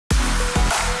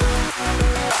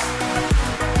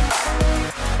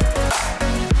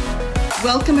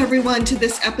Welcome, everyone, to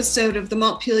this episode of the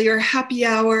Montpelier Happy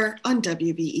Hour on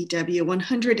WVEW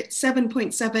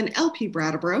 107.7 LP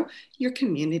Brattleboro, your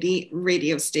community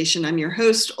radio station. I'm your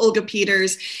host, Olga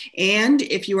Peters. And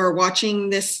if you are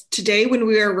watching this today when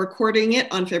we are recording it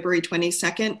on February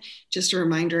 22nd, just a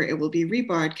reminder, it will be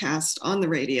rebroadcast on the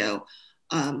radio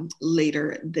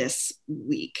later this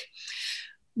week.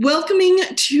 Welcoming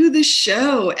to the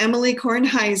show, Emily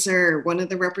Kornheiser, one of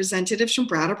the representatives from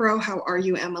Brattleboro. How are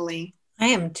you, Emily? I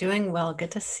am doing well.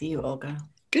 Good to see you, Olga.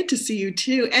 Good to see you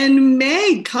too. And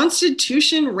Meg,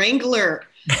 Constitution Wrangler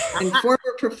and former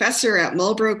professor at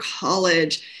Marlborough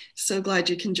College. So glad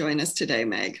you can join us today,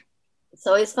 Meg. It's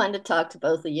always fun to talk to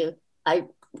both of you. I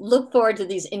look forward to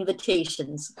these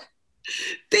invitations.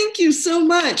 Thank you so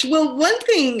much. Well, one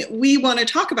thing we want to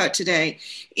talk about today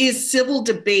is civil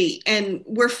debate. And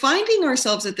we're finding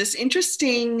ourselves at this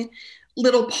interesting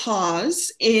little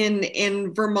pause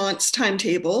in Vermont's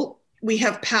timetable. We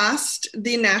have passed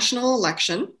the national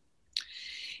election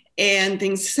and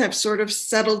things have sort of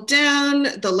settled down.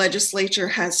 The legislature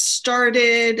has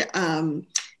started.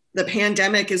 The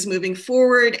pandemic is moving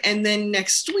forward. And then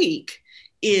next week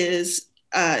is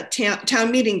town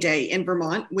meeting day in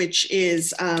Vermont, which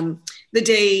is the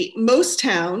day most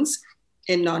towns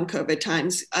in non-COVID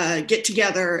times get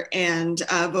together and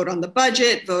vote on the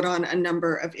budget, vote on a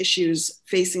number of issues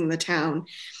facing the town.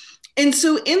 And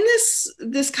so in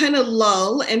this kind of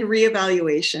lull and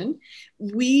reevaluation,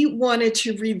 we wanted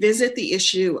to revisit the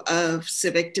issue of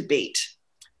civic debate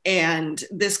and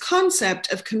this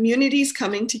concept of communities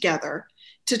coming together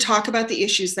to talk about the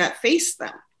issues that face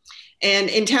them. And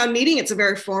in town meeting, it's a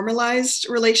very formalized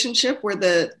relationship where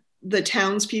the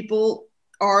townspeople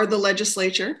are the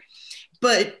legislature,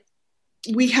 but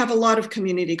we have a lot of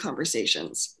community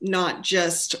conversations, not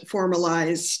just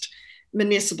formalized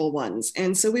municipal ones.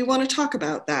 And so we want to talk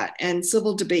about that and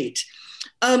civil debate.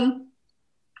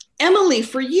 Emily,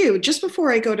 for you, just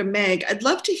before I go to Meg, I'd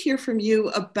love to hear from you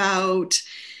about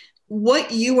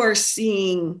what you are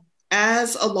seeing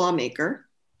as a lawmaker,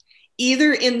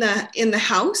 either in the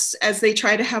House as they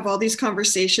try to have all these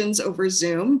conversations over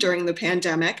Zoom during the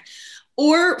pandemic,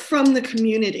 or from the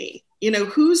community. You know,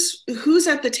 who's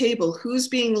at the table, who's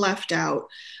being left out?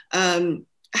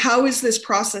 How is this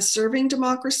process serving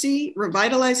democracy,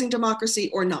 revitalizing democracy,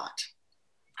 or not?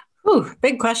 Ooh,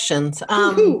 big questions.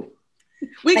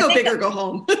 We go big or go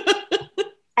home.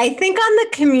 I think on the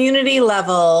community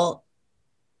level,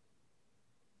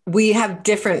 we have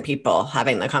different people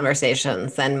having the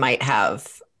conversations than might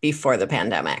have before the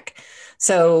pandemic.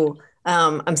 So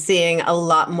I'm seeing a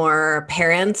lot more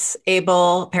parents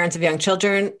of young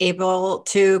children able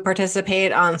to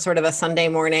participate on sort of a Sunday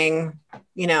morning,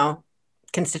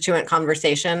 constituent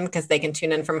conversation because they can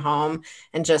tune in from home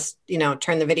and just,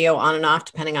 turn the video on and off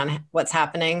depending on what's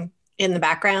happening in the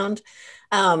background.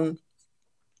 I've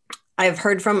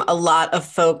heard from a lot of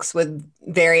folks with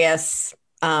various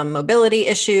mobility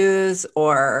issues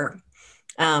or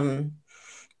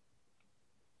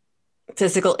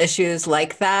physical issues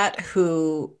like that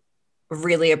who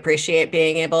really appreciate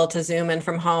being able to Zoom in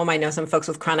from home. I know some folks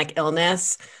with chronic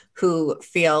illness who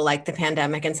feel like the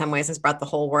pandemic in some ways has brought the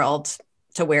whole world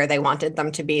to where they wanted them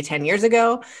to be 10 years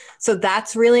ago. So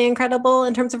that's really incredible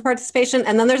in terms of participation.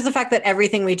 And then there's the fact that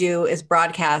everything we do is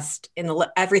broadcast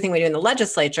everything we do in the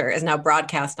legislature is now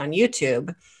broadcast on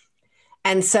YouTube.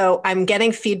 And so I'm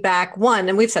getting feedback,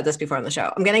 and we've said this before on the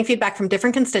show, I'm getting feedback from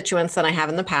different constituents than I have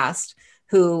in the past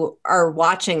who are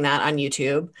watching that on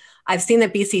YouTube. I've seen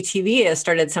that BCTV has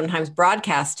started sometimes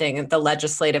broadcasting the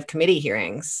legislative committee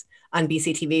hearings on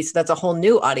BCTV. So that's a whole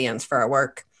new audience for our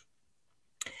work.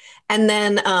 And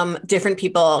then different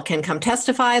people can come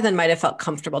testify than might have felt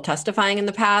comfortable testifying in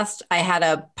the past. I had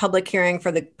a public hearing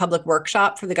for the public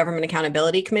workshop for the Government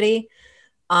Accountability Committee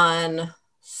on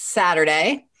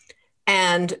Saturday.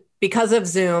 And because of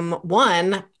Zoom,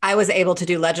 I was able to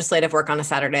do legislative work on a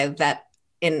Saturday that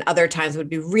in other times would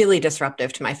be really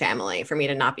disruptive to my family for me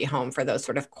to not be home for those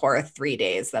sort of core 3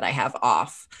 days that I have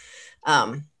off.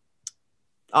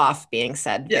 Off being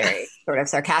said very sort of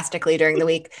sarcastically during the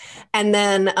week. And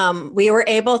then we were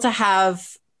able to have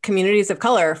communities of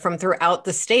color from throughout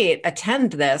the state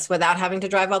attend this without having to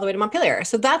drive all the way to Montpelier.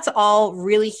 So that's all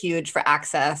really huge for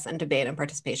access and debate and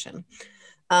participation.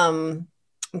 I'm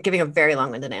giving a very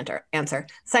long-winded answer.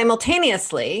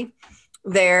 Simultaneously,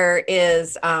 there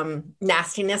is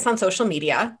nastiness on social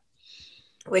media,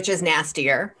 which is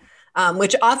nastier,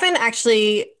 which often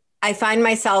actually I find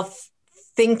myself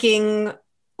thinking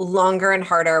longer and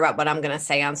harder about what I'm going to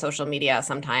say on social media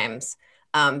sometimes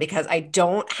because I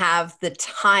don't have the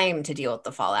time to deal with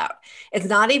the fallout. It's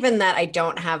not even that I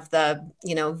don't have the,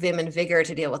 vim and vigor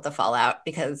to deal with the fallout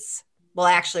because, well,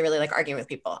 I actually really like arguing with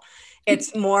people.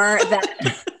 It's more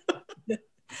that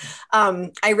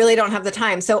I really don't have the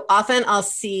time. So often I'll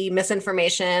see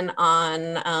misinformation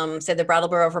on, say, the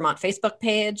Brattleboro, Vermont Facebook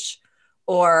page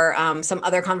or some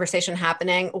other conversation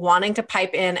happening, wanting to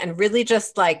pipe in and really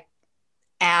just like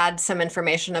add some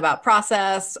information about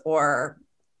process or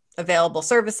available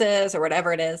services or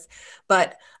whatever it is.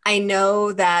 But I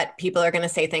know that people are going to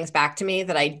say things back to me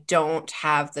that I don't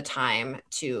have the time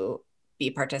to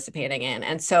be participating in.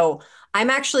 And so I'm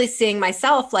actually seeing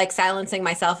myself like silencing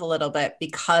myself a little bit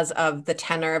because of the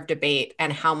tenor of debate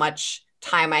and how much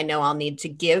time I know I'll need to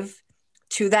give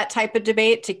to that type of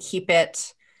debate to keep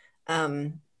it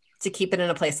in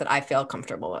a place that I feel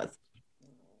comfortable with.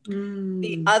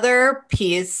 The other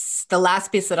piece, the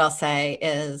last piece that I'll say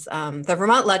is the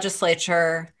Vermont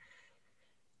legislature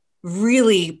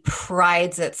really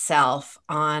prides itself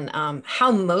on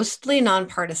how mostly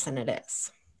nonpartisan it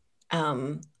is.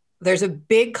 There's a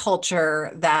big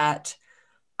culture that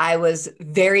I was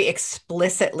very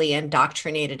explicitly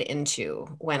indoctrinated into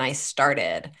when I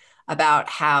started about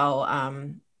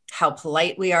how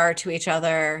polite we are to each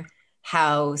other,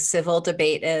 how civil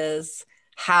debate is,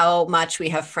 how much we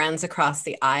have friends across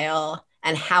the aisle,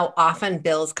 and how often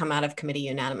bills come out of committee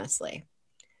unanimously.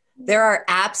 There are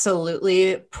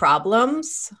absolutely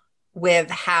problems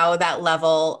with how that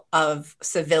level of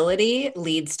civility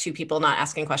leads to people not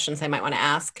asking questions they might want to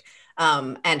ask,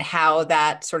 and how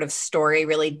that sort of story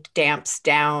really damps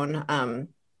down,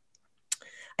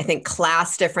 I think,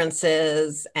 class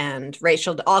differences and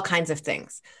racial, all kinds of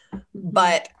things.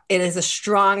 But it is a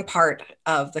strong part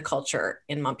of the culture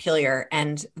in Montpelier.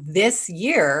 And this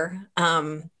year,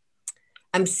 I'm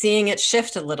seeing it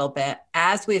shift a little bit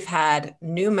as we've had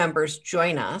new members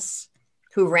join us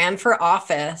who ran for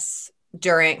office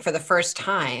for the first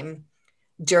time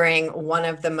during one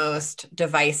of the most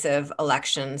divisive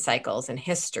election cycles in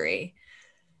history.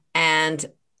 And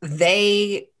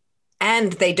they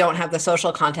don't have the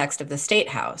social context of the state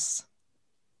house.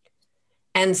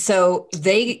 And so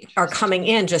they are coming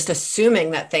in just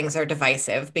assuming that things are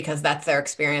divisive because that's their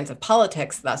experience of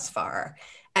politics thus far.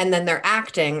 And then they're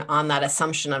acting on that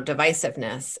assumption of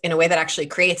divisiveness in a way that actually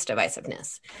creates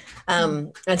divisiveness.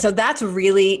 And so that's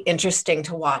really interesting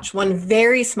to watch. One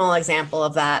very small example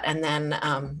of that, and then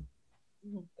I'm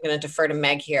going to defer to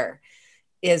Meg here,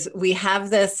 is we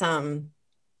have a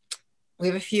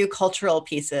few cultural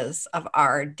pieces of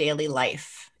our daily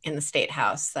life in the State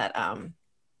House that,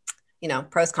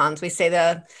 pros, cons. We say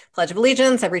the Pledge of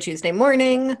Allegiance every Tuesday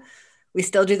morning. We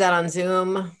still do that on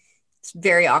Zoom. It's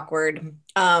very awkward.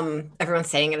 Everyone's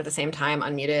saying it at the same time,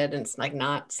 unmuted, and it's like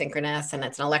not synchronous, and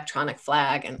it's an electronic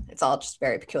flag, and it's all just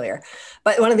very peculiar.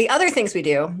 But one of the other things we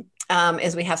do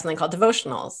is we have something called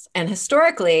devotionals. And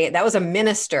historically, that was a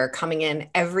minister coming in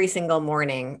every single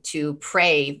morning to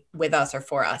pray with us or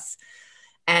for us.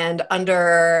 And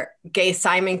under Gay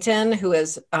Symington, who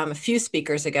was a few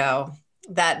speakers ago,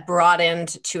 that brought in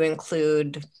to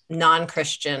include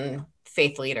non-Christian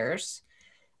faith leaders.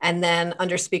 And then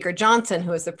under Speaker Johnson,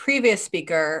 who was the previous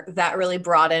speaker, that really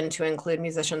brought in to include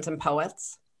musicians and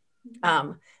poets.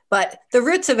 But the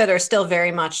roots of it are still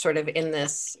very much sort of in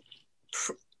this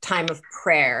time of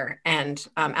prayer and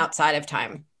outside of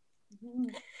time.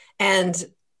 And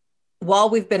while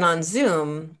we've been on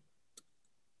Zoom,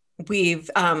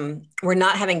 we're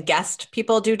not having guest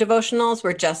people do devotionals.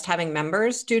 We're just having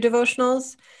members do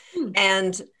devotionals.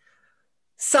 And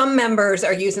some members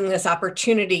are using this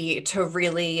opportunity to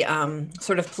really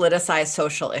sort of politicize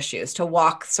social issues, to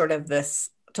walk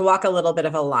a little bit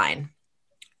of a line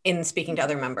in speaking to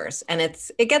other members. And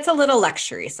it gets a little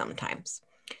lectury sometimes.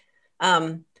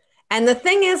 And the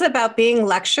thing is about being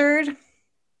lectured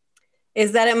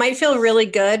is that it might feel really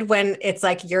good when it's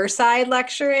like your side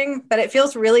lecturing, but it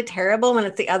feels really terrible when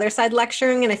it's the other side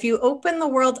lecturing. And if you open the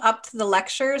world up to the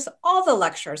lectures, all the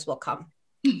lectures will come.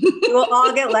 You will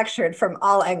all get lectured from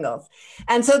all angles.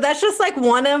 And so that's just like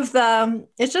one of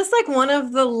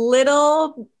the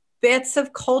little bits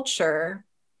of culture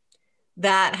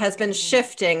that has been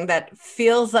shifting that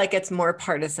feels like it's more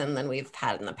partisan than we've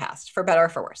had in the past, for better or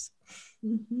for worse.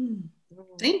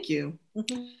 Thank you.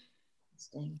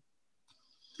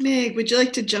 Meg, would you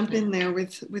like to jump in there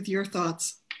with your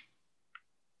thoughts?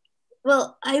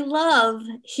 Well, I love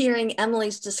hearing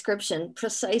Emily's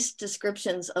precise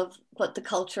descriptions of what the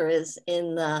culture is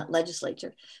in the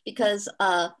legislature, because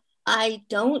I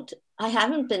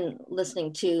haven't been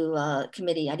listening to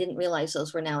committee. I didn't realize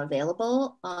those were now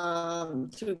available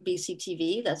through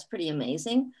BCTV. That's pretty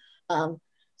amazing.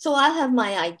 So I have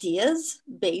my ideas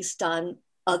based on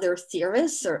other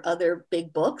theorists or other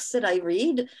big books that I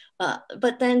read.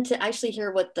 But then to actually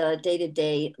hear what the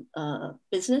day-to-day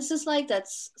business is like,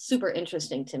 that's super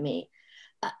interesting to me.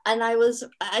 And I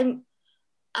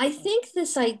think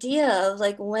this idea of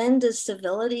like, when does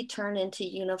civility turn into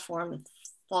uniform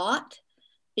thought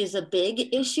is a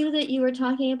big issue that you were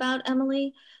talking about,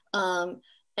 Emily. Um,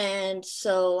 and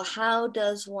so, how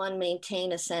does one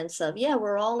maintain a sense of, yeah,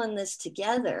 we're all in this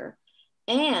together?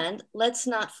 And let's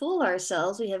not fool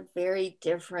ourselves. We have very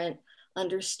different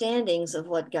understandings of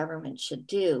what government should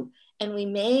do. And we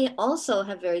may also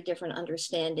have very different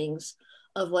understandings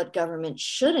of what government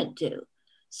shouldn't do.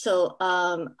 So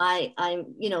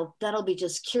that'll be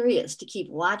just curious to keep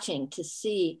watching to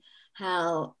see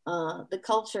how the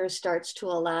culture starts to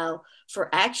allow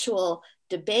for actual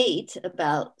debate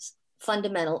about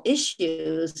fundamental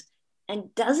issues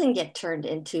and doesn't get turned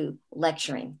into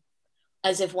lecturing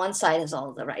as if one side has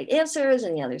all the right answers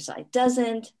and the other side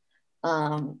doesn't.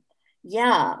 Um,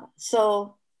 yeah,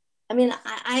 so I mean,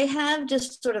 I have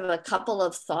just sort of a couple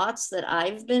of thoughts that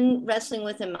I've been wrestling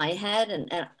with in my head,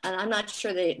 and I'm not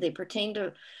sure they pertain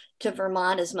to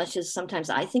Vermont as much as sometimes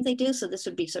I think they do. So this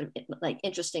would be sort of like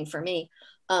interesting for me.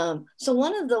 So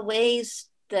one of the ways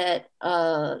that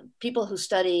people who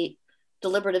study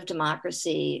deliberative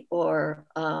democracy or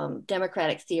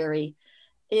democratic theory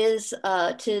is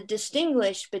to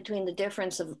distinguish between the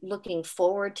difference of looking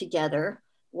forward together,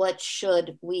 what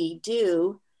should we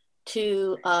do,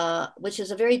 to which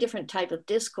is a very different type of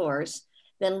discourse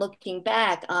than looking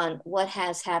back on what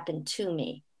has happened to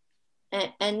me.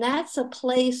 And that's a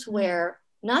place where,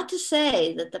 not to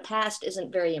say that the past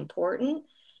isn't very important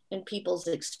and people's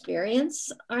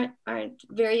experience aren't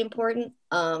very important,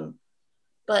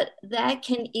 but that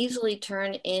can easily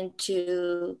turn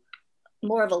into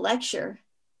more of a lecture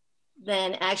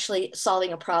than actually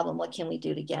solving a problem. What can we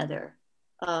do together?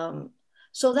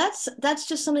 So that's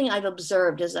just something I've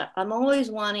observed, is that I'm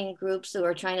always wanting groups who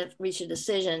are trying to reach a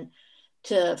decision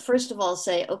to first of all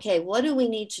say, okay, what do we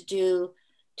need to do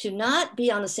to not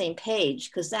be on the same page?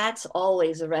 Because that's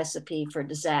always a recipe for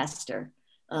disaster.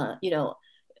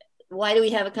 Why do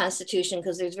we have a constitution?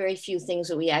 Because there's very few things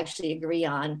that we actually agree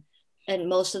on. And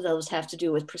most of those have to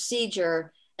do with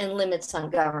procedure and limits on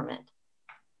government.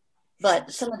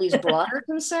 But some of these broader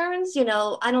concerns,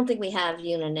 I don't think we have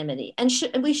unanimity, and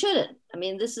we shouldn't. I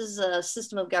mean, this is a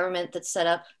system of government that's set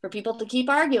up for people to keep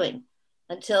arguing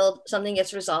until something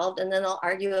gets resolved, and then they'll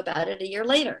argue about it a year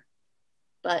later.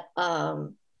 But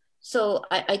so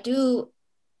I do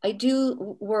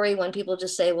worry when people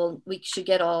just say, well, we should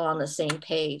get all on the same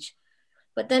page.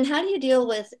 But then how do you deal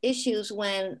with issues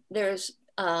when there's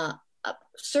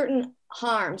certain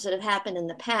harms that have happened in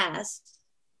the past,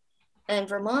 and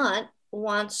Vermont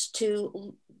wants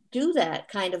to do that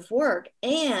kind of work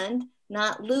and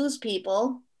not lose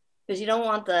people, because you don't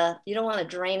want to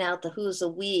drain out the who's the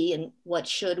we and what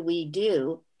should we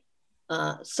do.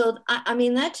 So I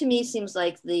mean, that to me seems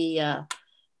like the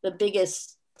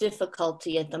biggest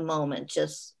difficulty at the moment.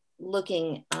 Just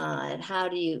looking at how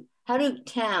do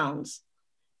towns,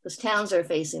 because towns are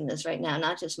facing this right now,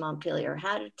 not just Montpelier.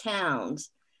 How do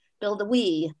towns build a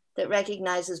we that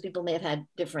recognizes people may have had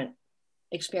different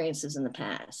experiences in the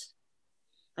past?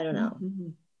 I don't know. Mm-hmm.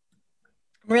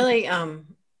 Really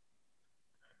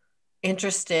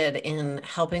interested in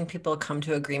helping people come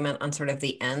to agreement on sort of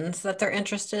the ends that they're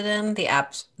interested in, the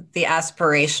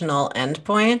aspirational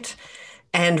endpoint,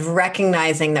 and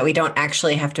recognizing that we don't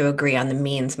actually have to agree on the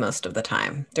means most of the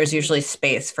time. There's usually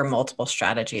space for multiple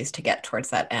strategies to get towards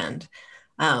that end.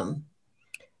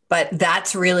 But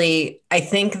that's really, I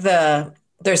think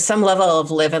there's some level of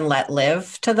live and let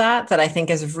live to that I think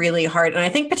is really hard. And I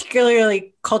think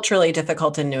particularly culturally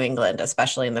difficult in New England,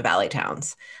 especially in the Valley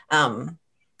towns,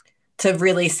 to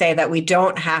really say that we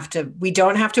don't have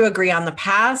to agree on the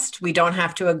past. We don't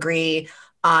have to agree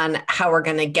on how we're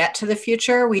going to get to the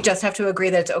future. We just have to agree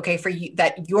that it's okay for you,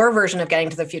 that your version of getting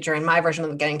to the future and my version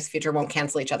of getting to the future won't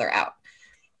cancel each other out.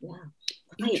 Yeah.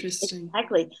 Right. Interesting.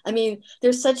 Exactly. I mean,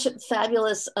 there's such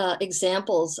fabulous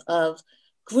examples of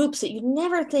groups that you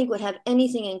never think would have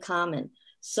anything in common.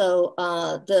 So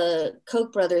the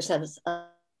Koch brothers have a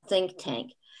think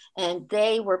tank, and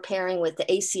they were pairing with the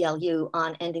ACLU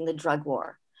on ending the drug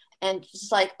war. And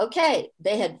it's like, okay,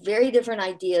 they had very different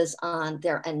ideas on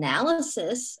their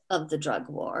analysis of the drug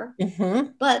war,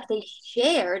 Mm-hmm. but they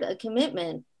shared a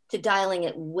commitment to dialing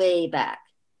it way back.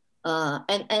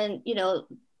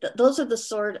 Those are the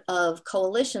sort of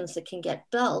coalitions that can get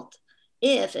built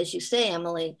if, as you say,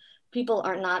 Emily, people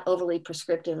are not overly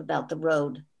prescriptive about the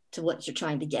road to what you're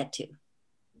trying to get to.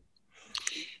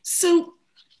 So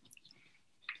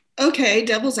Okay,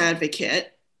 devil's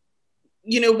advocate.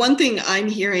 One thing I'm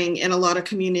hearing in a lot of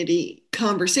community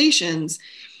conversations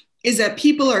is that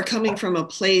people are coming from a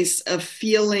place of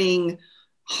feeling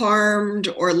harmed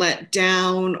or let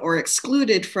down or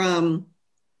excluded from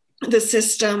the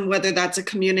system, whether that's a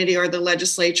community or the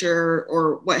legislature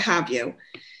or what have you.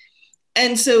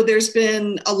 And so there's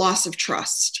been a loss of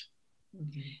trust.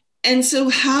 Mm-hmm. And so,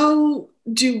 how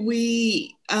do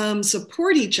we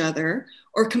support each other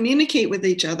or communicate with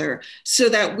each other so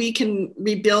that we can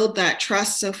rebuild that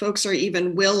trust so folks are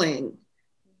even willing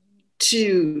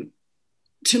to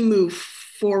move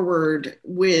forward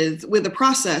with a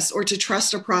process, or to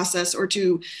trust a process, or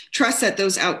to trust that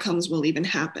those outcomes will even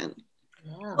happen?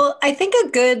 Yeah. Well, I think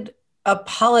a good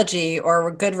apology or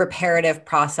a good reparative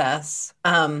process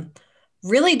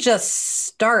really just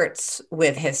starts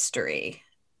with history.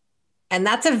 And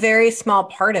that's a very small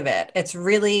part of it. It's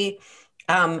really,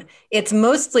 it's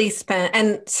mostly spent,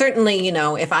 and certainly,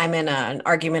 if I'm in an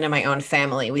argument in my own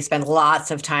family, we spend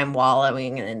lots of time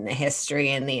wallowing in the history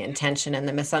and the intention and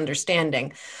the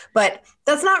misunderstanding. But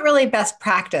that's not really best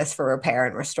practice for repair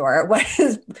and restore.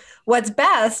 What's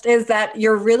best is that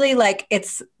you're really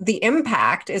it's the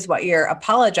impact is what you're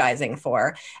apologizing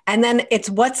for. And then it's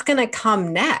what's going to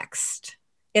come next.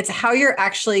 It's how you're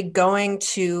actually going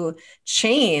to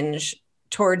change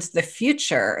towards the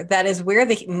future. That is where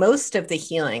most of the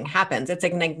healing happens. It's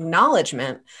an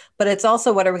acknowledgement, but it's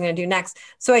also what are we going to do next?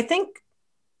 So I think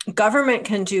government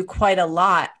can do quite a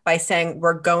lot by saying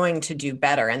we're going to do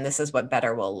better, and this is what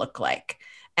better will look like.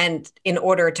 And in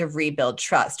order to rebuild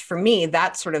trust, for me,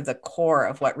 that's sort of the core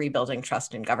of what rebuilding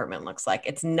trust in government looks like.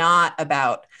 It's not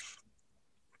about,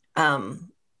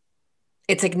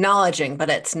 it's acknowledging, but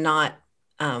it's not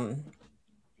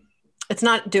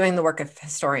doing the work of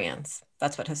historians.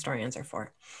 That's what historians are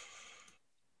for.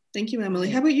 Thank you,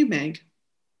 Emily. How about you, Meg?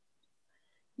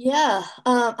 Yeah,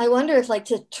 I wonder if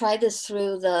to try this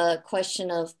through the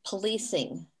question of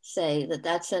policing, say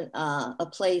that's a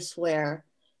place where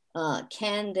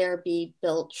can there be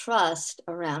built trust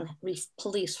around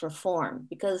police reform?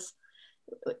 Because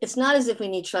it's not as if we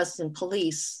need trust in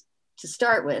police to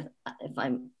start with. If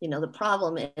the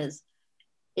problem is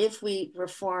if we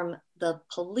reform the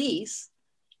police,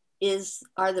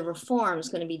 are the reforms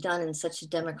going to be done in such a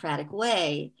democratic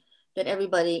way that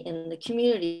everybody in the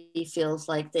community feels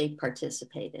like they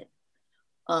participated?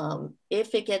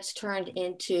 If it gets turned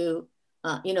into,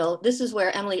 this is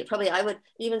where, Emily, probably I would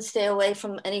even stay away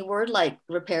from any word like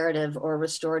reparative or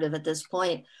restorative at this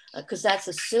point, because that's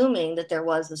assuming that there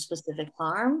was a specific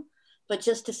harm. But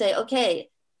just to say, okay,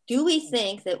 do we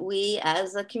think that we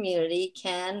as a community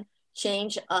can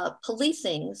change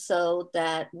policing so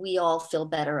that we all feel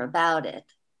better about it?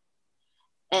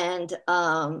 And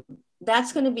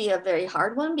that's going to be a very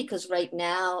hard one, because right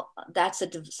now that's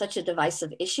such a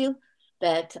divisive issue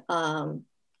that the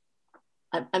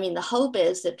hope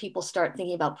is that people start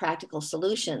thinking about practical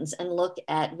solutions and look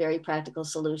at very practical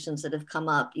solutions that have come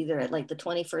up either at the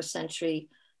 21st century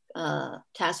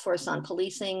task force on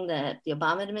policing that the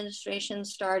Obama administration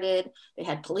started. They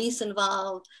had police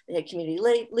involved, they had community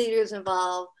leaders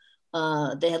involved,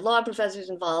 they had law professors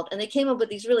involved, and they came up with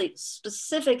these really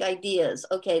specific ideas.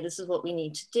 Okay, this is what we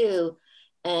need to do.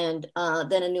 And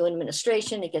then a new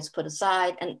administration, it gets put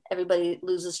aside, and everybody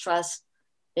loses trust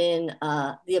in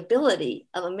the ability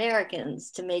of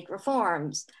Americans to make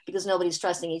reforms because nobody's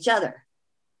trusting each other.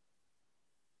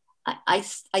 I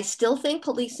still think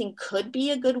policing could be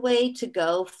a good way to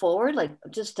go forward,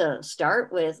 just to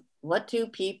start with, what do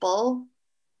people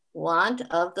want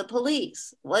of the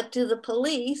police? What do the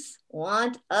police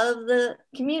want of the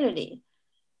community?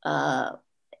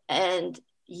 And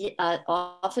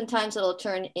oftentimes it'll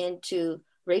turn into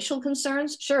racial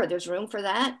concerns. Sure, there's room for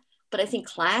that, but I think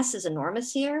class is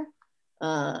enormous here,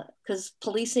 because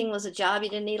policing was a job you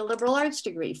didn't need a liberal arts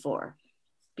degree for.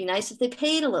 It'd be nice if they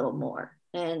paid a little more.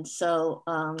 And so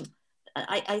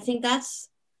I think that's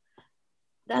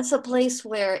a place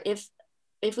where if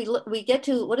we get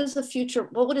to what is the future,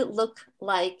 what would it look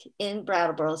like in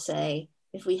Brattleboro, say,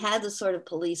 if we had the sort of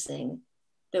policing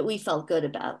that we felt good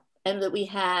about, and that we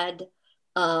had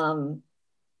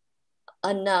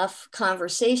enough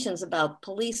conversations about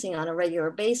policing on a regular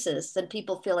basis, then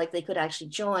people feel like they could actually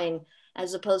join,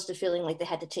 as opposed to feeling like they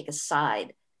had to take a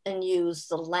side and use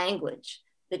the language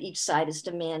that each side is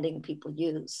demanding people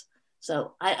use.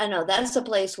 So I know that's a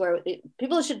place where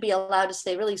people should be allowed to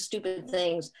say really stupid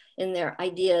things in their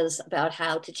ideas about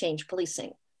how to change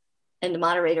policing. And the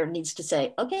moderator needs to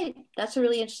say, okay, that's a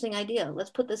really interesting idea. Let's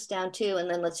put this down too, and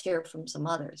then let's hear from some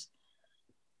others.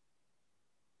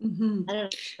 Mm-hmm. I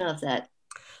don't know if that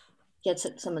gets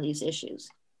at some of these issues.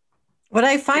 What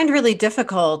I find really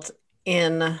difficult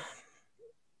in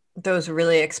those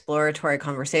really exploratory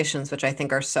conversations, which I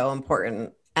think are so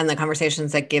important, and the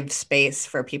conversations that give space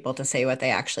for people to say what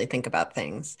they actually think about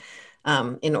things,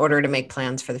 in order to make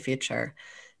plans for the future,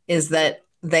 is that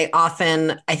they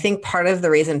often, I think part of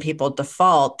the reason people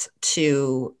default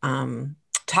to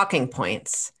talking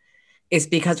points is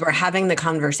because we're having the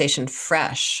conversation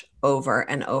fresh over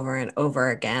and over and over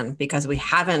again, because we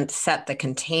haven't set the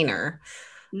container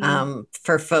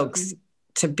for folks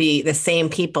to be the same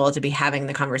people, to be having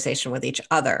the conversation with each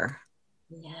other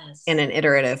in an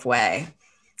iterative way.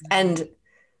 And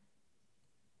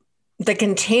the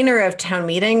container of town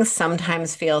meetings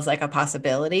sometimes feels like a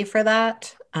possibility for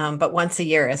that. But once a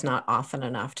year is not often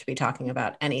enough to be talking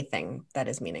about anything that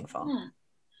is meaningful.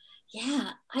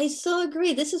 Yeah, I so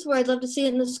agree. This is where I'd love to see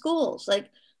it in the schools. Like,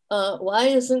 why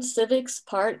isn't civics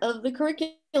part of the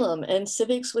curriculum? And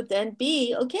civics would then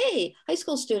be, okay, high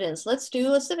school students, let's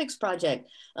do a civics project.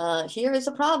 Here is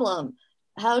a problem,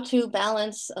 how to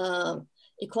balance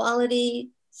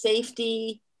equality,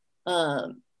 safety,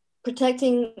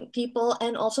 protecting people,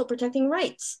 and also protecting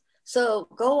rights. So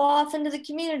go off into the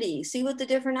community, see what the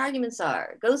different arguments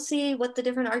are. Go see what the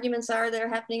different arguments are that are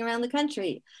happening around the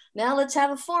country. Now let's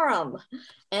have a forum,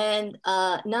 and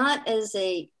not as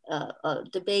a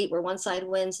debate where one side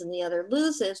wins and the other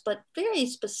loses, but very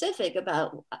specific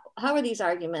about how are these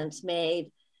arguments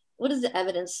made? What is the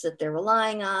evidence that they're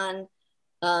relying on?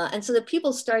 And so that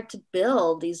people start to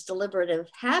build these deliberative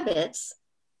habits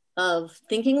of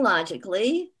thinking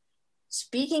logically,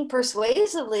 speaking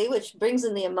persuasively, which brings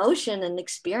in the emotion and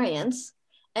experience,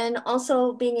 and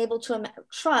also being able to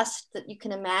trust that you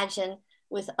can imagine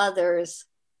with others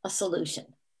a solution.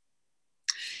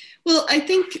 Well, I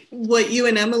think what you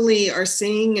and Emily are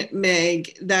saying,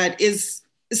 Meg, that is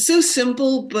so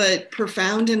simple but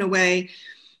profound in a way.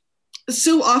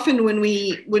 So often when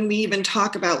we even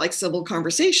talk about like civil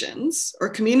conversations or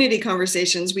community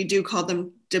conversations, we do call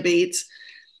them debates.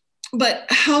 But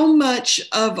how much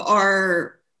of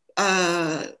our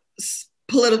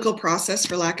political process,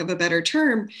 for lack of a better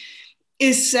term,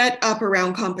 is set up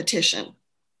around competition?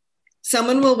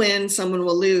 Someone will win, someone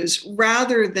will lose,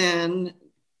 rather than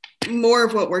more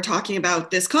of what we're talking about,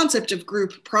 this concept of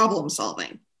group problem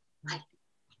solving. Right.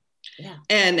 Yeah.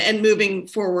 And moving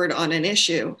forward on an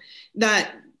issue.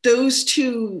 That those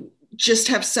two just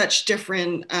have such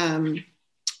different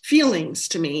feelings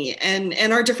to me, and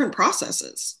are different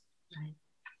processes.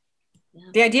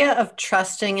 Yeah. The idea of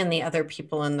trusting in the other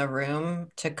people in the room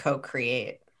to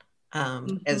co-create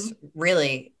is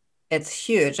really, it's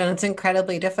huge, and it's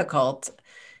incredibly difficult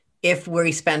if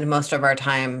we spend most of our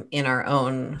time in our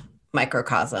own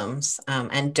microcosms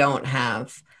and don't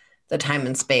have the time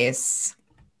and space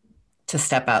to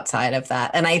step outside of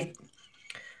that. And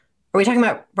are we talking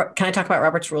about, can I talk about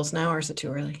Robert's Rules now, or is it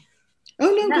too early? Oh,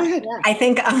 no, go ahead. Yeah. I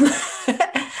think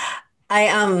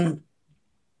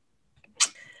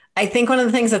I think one of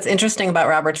the things that's interesting about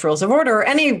Robert's Rules of Order, or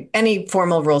any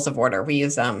formal rules of order, we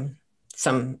use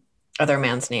some other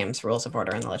man's name's rules of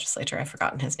order in the legislature. I've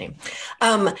forgotten his name.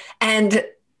 And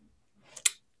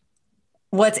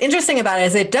what's interesting about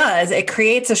it is it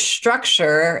creates a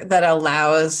structure that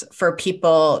allows for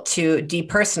people to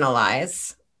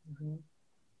depersonalize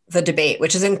the debate,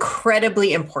 which is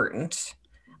incredibly important.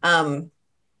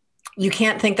 You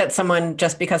can't think that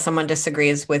just because someone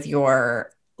disagrees with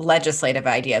your legislative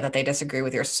idea, that they disagree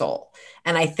with your soul.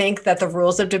 And I think that the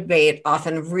rules of debate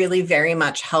often really very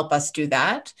much help us do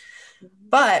that.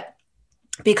 But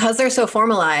because they're so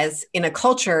formalized in a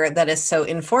culture that is so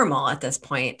informal at this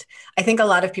point, I think a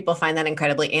lot of people find that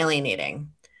incredibly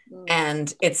alienating.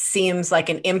 And it seems like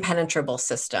an impenetrable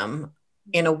system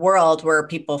in a world where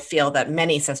people feel that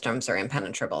many systems are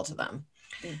impenetrable to them.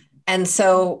 And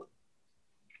so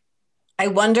I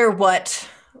wonder what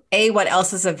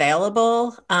else is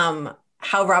available,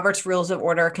 how Robert's Rules of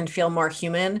Order can feel more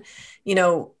human. You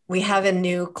know, we have a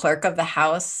new clerk of the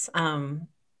House.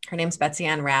 Her name's Betsy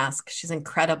Ann Rask. She's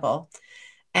incredible.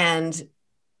 And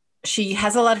she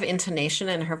has a lot of intonation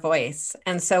in her voice.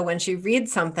 And so when she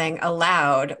reads something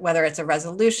aloud, whether it's a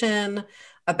resolution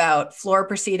about floor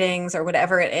proceedings or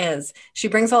whatever it is, she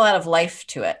brings a lot of life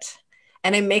to it.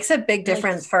 And it makes a big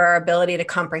difference for our ability to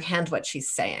comprehend what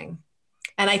she's saying.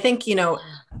 And I think,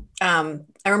 I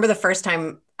remember the first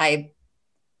time I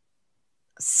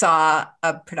saw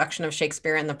a production of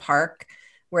Shakespeare in the Park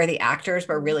where the actors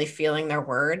were really feeling their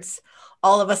words.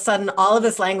 All of a sudden, all of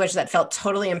this language that felt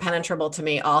totally impenetrable to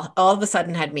me, all of a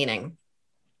sudden had meaning.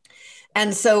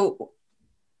 And so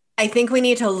I think we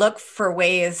need to look for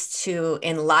ways to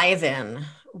enliven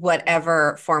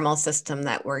whatever formal system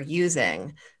that we're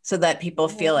using so that people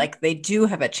feel like they do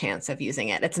have a chance of using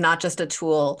it. It's not just a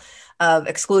tool of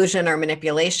exclusion or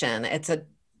manipulation. It's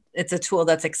a tool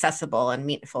that's accessible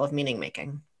and full of meaning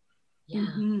making. Yeah,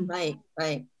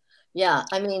 right. Yeah,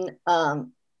 I mean,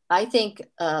 I think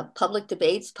public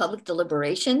debates, public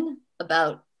deliberation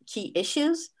about key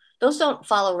issues, those don't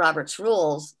follow Robert's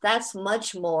rules. That's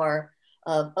much more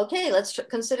of, okay, let's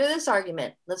consider this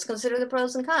argument. Let's consider the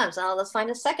pros and cons. Now let's find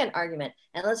a second argument,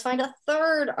 and let's find a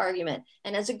third argument.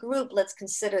 And as a group, let's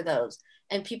consider those,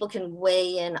 and people can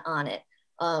weigh in on it.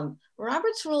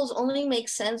 Robert's rules only make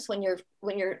sense when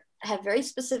you're have very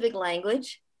specific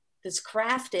language that's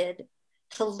crafted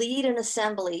to lead an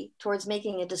assembly towards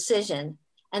making a decision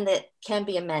and that can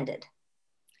be amended.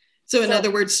 So in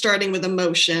other words, starting with a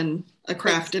motion, a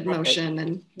crafted exactly. motion,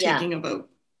 and taking a vote.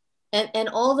 And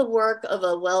all the work of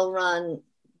a well-run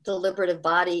deliberative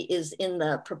body is in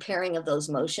the preparing of those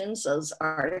motions, those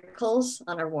articles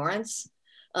on our warrants,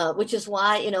 which is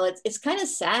why, it's kind of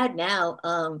sad now.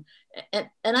 And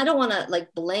I don't want to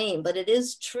like blame, but it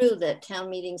is true that town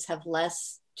meetings have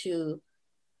less to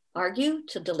argue,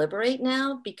 to deliberate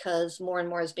now, because more and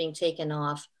more is being taken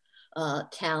off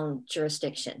town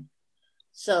jurisdiction.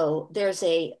 So there's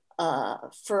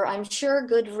for I'm sure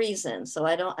good reason. So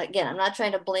I'm not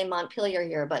trying to blame Montpelier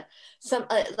here, but some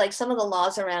of the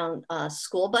laws around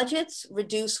school budgets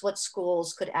reduce what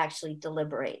schools could actually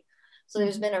deliberate. So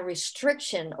there's been a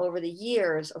restriction over the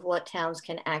years of what towns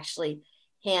can actually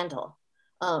handle.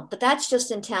 But that's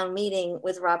just in town meeting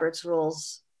with Robert's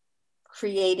rules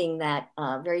creating that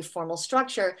very formal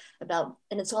structure and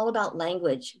it's all about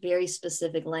language, very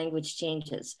specific language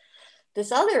changes.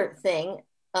 This other thing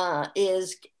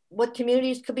is what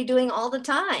communities could be doing all the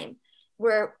time,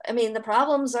 the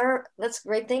problems that's the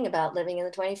great thing about living in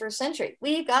the 21st century.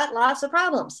 We've got lots of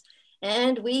problems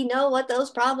and we know what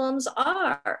those problems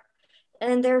are.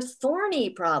 And they're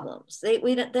thorny problems.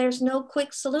 There's no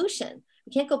quick solution.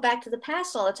 We can't go back to the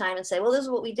past all the time and say, well, this is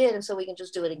what we did, and so we can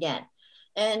just do it again.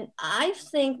 And I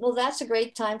think, well, that's a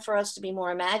great time for us to be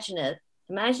more imaginative.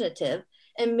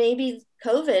 And maybe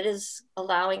COVID is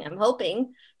allowing, I'm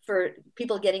hoping, for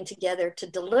people getting together to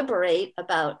deliberate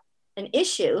about an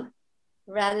issue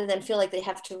rather than feel like they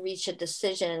have to reach a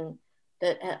decision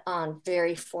on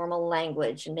very formal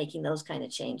language and making those kind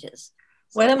of changes.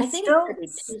 So I think it's going to be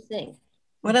two things.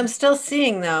 What I'm still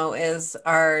seeing, though, is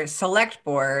our select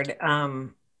board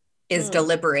is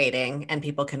deliberating, and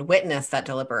people can witness that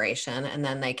deliberation, and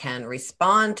then they can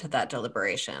respond to that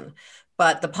deliberation.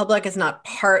 But the public is not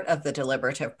part of the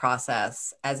deliberative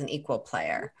process as an equal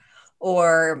player.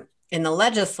 Or in the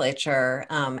legislature,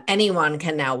 anyone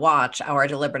can now watch our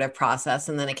deliberative process,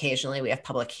 and then occasionally we have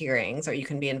public hearings, or you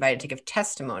can be invited to give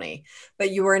testimony. But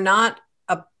you are not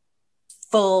a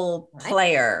full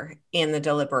player in the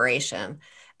deliberation.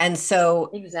 And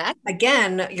so,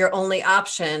 again, your only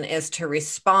option is to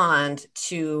respond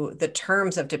to the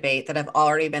terms of debate that have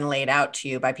already been laid out to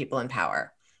you by people in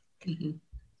power. Mm-hmm.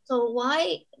 So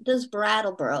why does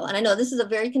Brattleboro, and I know this is a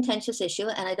very contentious issue,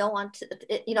 and I don't want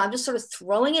to, I'm just sort of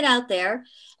throwing it out there.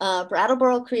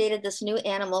 Brattleboro created this new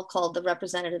animal called the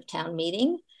representative town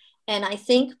meeting. And I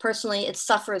think personally, it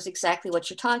suffers exactly what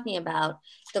you're talking about.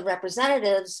 The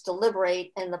representatives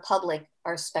deliberate and the public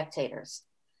are spectators.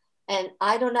 And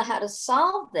I don't know how to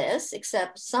solve this,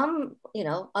 except some,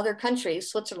 other countries,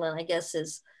 Switzerland, I guess,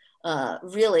 is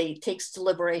really takes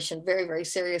deliberation very, very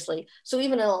seriously. So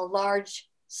even in a large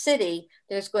city,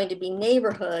 there's going to be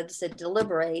neighborhoods that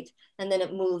deliberate, and then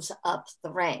it moves up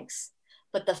the ranks.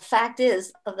 But the fact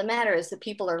of the matter is that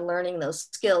people are learning those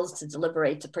skills to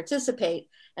deliberate, to participate,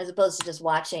 as opposed to just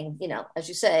watching, as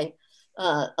you say,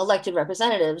 elected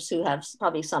representatives who have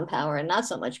probably some power and not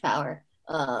so much power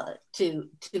to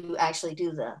actually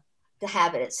do the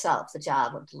habit itself, the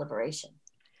job of deliberation.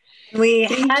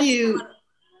 Thank you.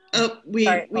 We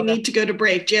need to go to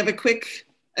break. Do you have a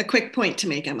quick point to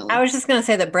make, Emily? I was just going to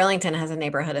say that Burlington has a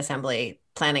neighborhood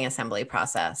planning assembly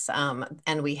process.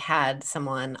 And we had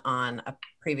someone on a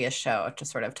previous show to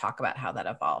sort of talk about how that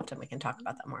evolved, and we can talk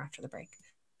about that more after the break.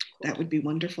 That would be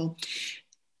wonderful.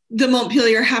 The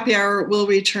Montpelier Happy Hour will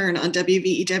return on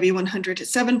WVEW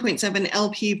 107.7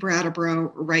 LP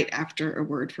Brattleboro right after a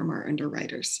word from our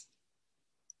underwriters.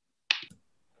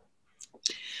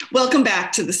 Welcome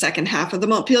back to the second half of the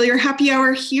Montpelier Happy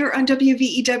Hour here on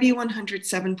WVEW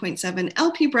 107.7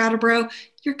 LP Brattleboro,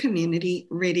 your community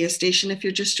radio station. If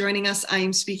you're just joining us, I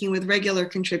am speaking with regular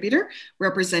contributor,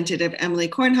 Representative Emily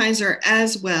Kornheiser,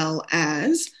 as well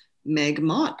as Meg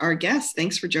Mott, our guest.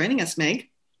 Thanks for joining us, Meg.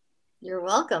 You're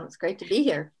welcome. It's great to be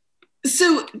here.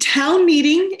 So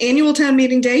annual town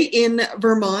meeting day in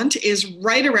Vermont is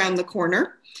right around the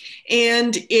corner.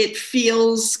 And it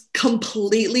feels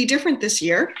completely different this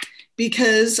year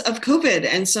because of COVID.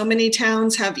 And so many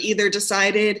towns have either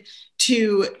decided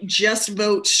to just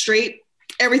vote straight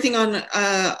everything on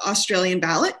Australian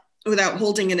ballot without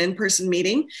holding an in-person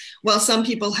meeting, while some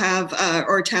people have,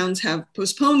 or towns have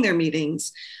postponed their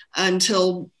meetings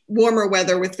until warmer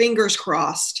weather, with fingers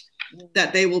crossed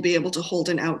that they will be able to hold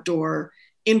an outdoor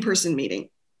in-person meeting.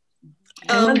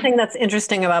 And one thing that's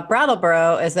interesting about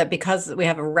Brattleboro is that because we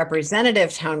have a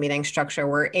representative town meeting structure,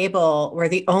 we're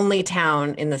the only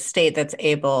town in the state that's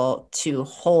able to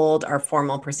hold our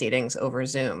formal proceedings over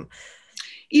Zoom.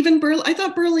 Even I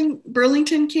thought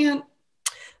Burlington can't.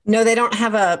 No, they don't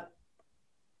have a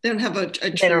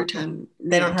true town.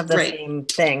 They don't have the same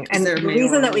thing. And the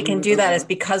reason that we can do that is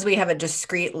because we have a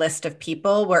discrete list of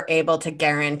people, we're able to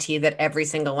guarantee that every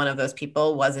single one of those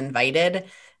people was invited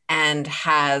and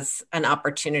has an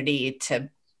opportunity to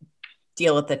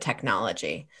deal with the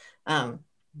technology. And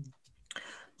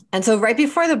so right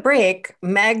before the break,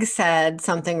 Meg said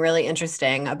something really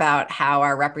interesting about how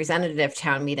our representative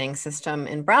town meeting system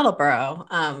in Brattleboro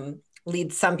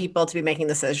leads some people to be making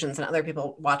decisions and other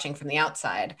people watching from the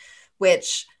outside,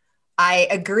 which I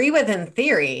agree with in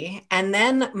theory. And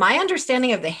then my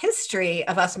understanding of the history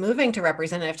of us moving to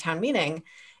representative town meeting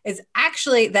is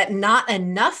actually that not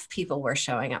enough people were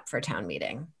showing up for town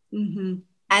meeting. Mm-hmm.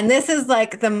 And this is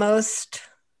like the most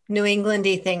New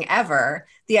England-y thing ever.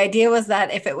 The idea was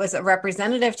that if it was a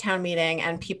representative town meeting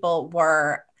and people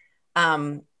were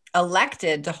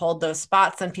elected to hold those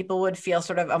spots, then people would feel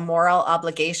sort of a moral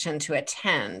obligation to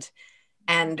attend.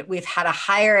 And we've had a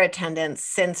higher attendance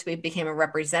since we became a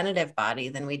representative body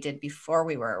than we did before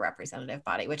we were a representative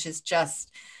body, which is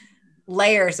just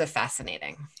layers of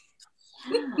fascinating.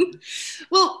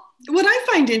 Well, what I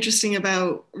find interesting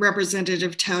about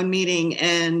representative town meeting,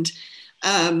 and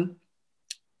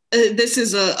this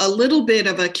is a little bit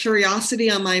of a curiosity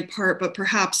on my part, but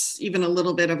perhaps even a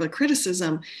little bit of a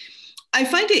criticism. I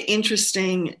find it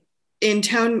interesting in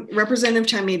representative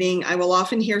town meeting, I will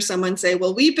often hear someone say,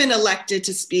 well, we've been elected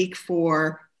to speak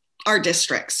for our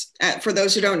districts. For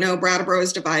those who don't know, Brattleboro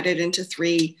is divided into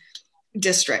 3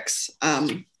 districts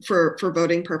for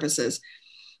voting purposes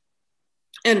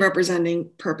and representing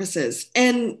purposes.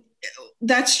 And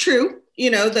that's true.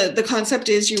 You know, the concept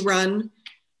is you run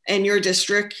and your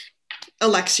district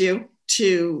elects you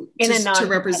to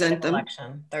represent them.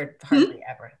 Election. They're hardly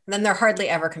ever. And then they're hardly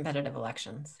ever competitive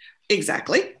elections.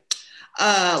 Exactly.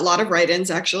 A lot of write-ins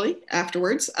actually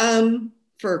afterwards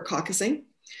for caucusing.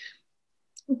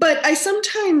 But I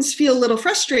sometimes feel a little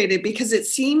frustrated because it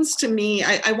seems to me,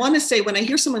 I want to say, when I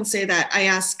hear someone say that, I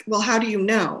ask, well, how do you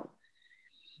know?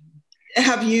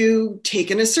 Have you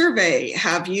taken a survey?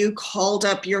 Have you called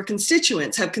up your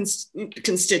constituents?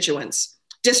 Constituents,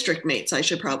 district mates, I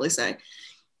should probably say.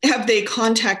 Have they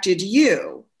contacted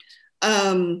you?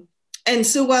 And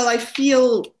so while I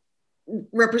feel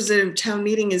representative town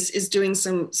meeting is doing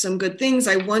some good things,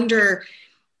 I wonder,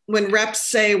 when reps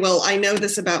say, well, I know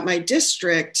this about my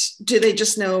district, do they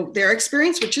just know their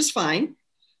experience, which is fine,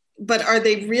 but are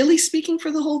they really speaking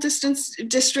for the whole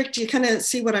district? Do you kind of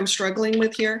see what I'm struggling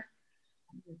with here?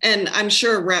 And I'm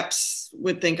sure reps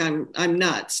would think I'm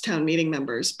nuts, town meeting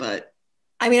members, but.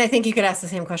 I mean, I think you could ask the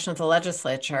same question of the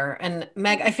legislature. And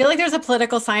Meg, I feel like there's a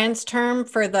political science term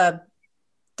for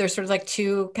there's sort of like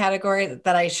 2 categories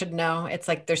that I should know. It's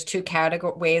like there's 2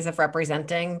 ways of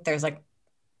representing. There's like,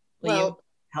 will you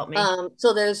help me?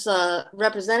 So there's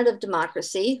representative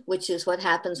democracy, which is what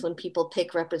happens when people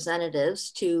pick representatives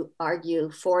to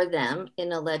argue for them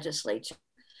in a legislature.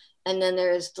 And then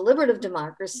there's deliberative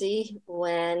democracy,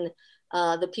 when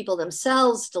the people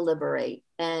themselves deliberate.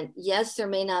 And yes, there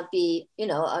may not be,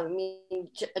 I mean,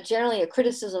 generally a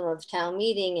criticism of town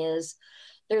meeting is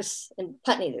in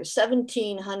Putney, there's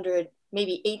 1,700,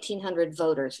 maybe 1,800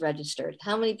 voters registered.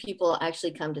 How many people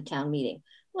actually come to town meeting?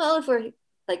 Well, if we're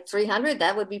like 300,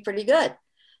 that would be pretty good.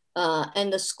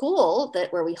 And the school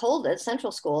where we hold it,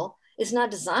 Central School, is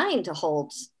not designed to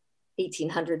hold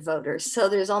 1,800 voters. So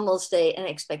there's almost an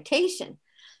expectation.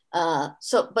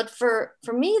 But for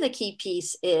me, the key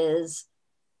piece is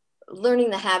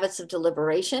learning the habits of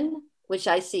deliberation, which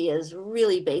I see as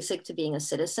really basic to being a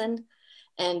citizen.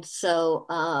 And so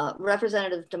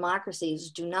representative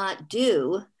democracies do not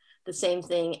do the same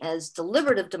thing as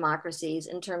deliberative democracies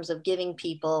in terms of giving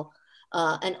people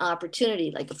an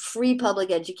opportunity, like a free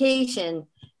public education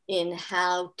in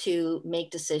how to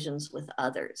make decisions with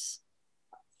others.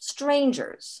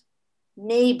 Strangers,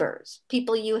 neighbors,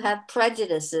 people you have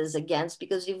prejudices against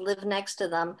because you've lived next to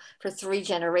them for 3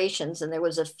 generations and there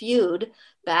was a feud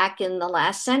back in the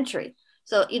last century.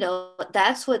 So,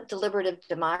 that's what deliberative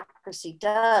democracy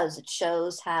does. It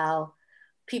shows how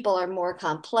people are more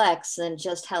complex than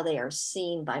just how they are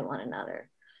seen by one another.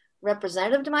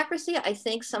 Representative democracy, I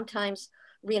think, sometimes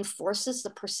reinforces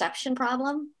the perception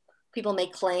problem. People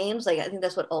make claims, like I think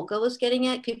that's what Olga was getting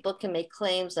at. People can make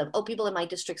claims of, oh, people in my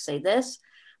district say this.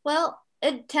 Well,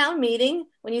 at town meeting,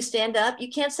 when you stand up, you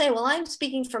can't say, well, I'm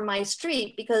speaking for my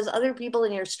street because other people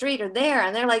in your street are there.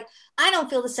 And they're like, I don't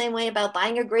feel the same way about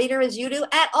buying a grader as you do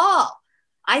at all.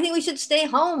 I think we should stay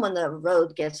home when the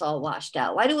road gets all washed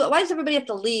out. Why does everybody have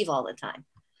to leave all the time?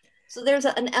 So there's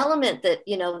an element that,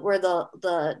 where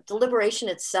the deliberation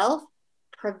itself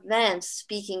prevents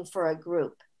speaking for a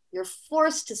group. You're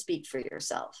forced to speak for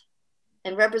yourself.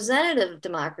 And representative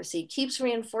democracy keeps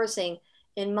reinforcing,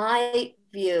 in my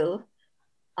view,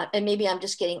 and maybe I'm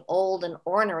just getting old and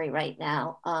ornery right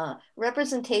now,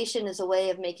 representation is a way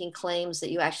of making claims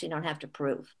that you actually don't have to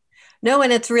prove. No,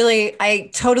 and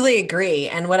I totally agree.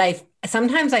 And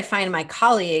sometimes I find my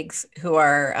colleagues who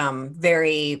are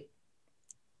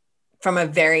from a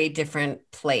very different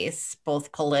place,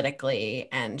 both politically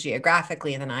and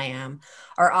geographically than I am,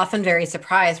 are often very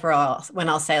surprised when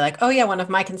I'll say like, oh yeah, one of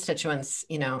my constituents,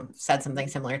 said something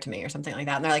similar to me or something like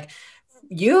that. And they're like,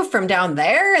 you from down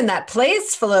there in that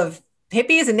place full of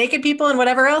hippies and naked people and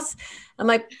whatever else? I'm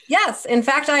like, yes, in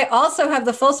fact, I also have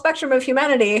the full spectrum of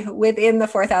humanity within the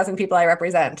 4,000 people I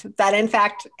represent. That in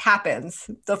fact happens,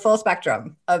 the full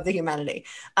spectrum of the humanity.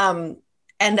 And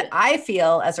I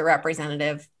feel as a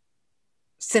representative,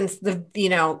 since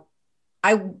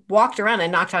I walked around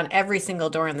and knocked on every single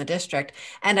door in the district,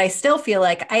 and I still feel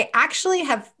like I actually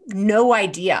have no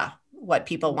idea what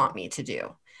people want me to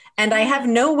do. And I have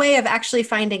no way of actually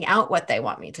finding out what they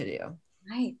want me to do.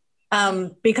 Right.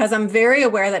 Because I'm very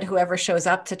aware that whoever shows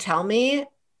up to tell me,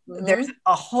 there's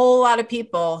a whole lot of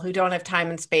people who don't have time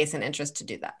and space and interest to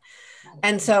do that.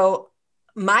 And so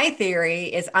my theory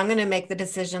is I'm going to make the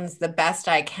decisions the best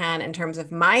I can in terms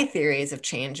of my theories of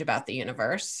change about the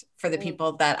universe for the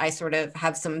people that I sort of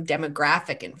have some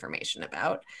demographic information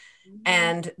about.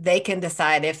 And they can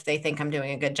decide if they think I'm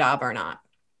doing a good job or not.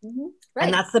 Right.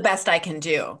 And that's the best I can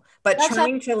do. But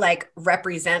trying to like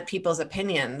represent people's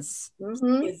opinions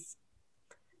is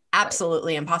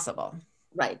absolutely impossible.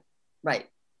 Right.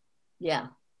 Yeah.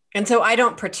 And so I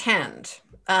don't pretend.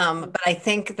 But I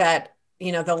think that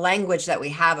the language that we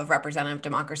have of representative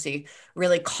democracy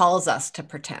really calls us to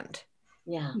pretend.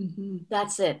 Yeah,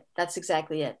 That's it. That's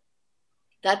exactly it.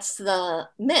 That's the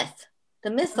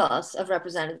mythos of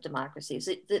representative democracy.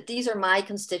 So these are my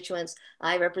constituents.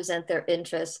 I represent their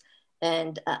interests.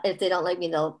 And if they don't like me,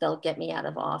 they'll get me out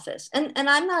of office. And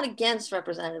I'm not against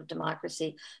representative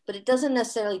democracy, but it doesn't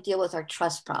necessarily deal with our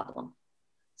trust problem.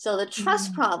 So the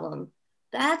trust problem,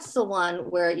 that's the one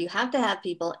where you have to have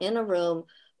people in a room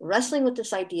wrestling with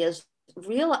this ideas,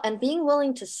 real and being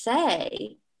willing to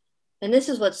say, and this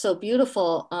is what's so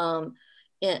beautiful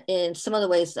in some of the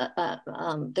ways that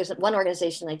there's one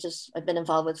organization I've been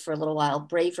involved with for a little while,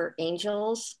 Braver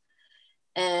Angels,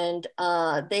 and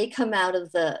they come out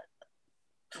of the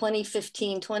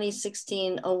 2015,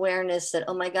 2016 awareness that,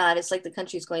 oh my God, it's like the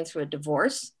country's going through a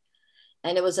divorce.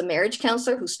 And it was a marriage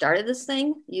counselor who started this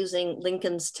thing using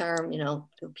Lincoln's term, to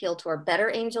appeal to our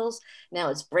better angels. Now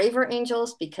it's braver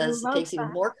angels because it takes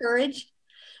even more courage.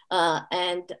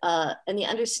 And the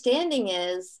understanding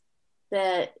is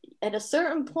that at a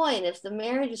certain point, if the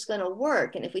marriage is going to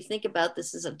work, and if we think about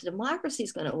this as a democracy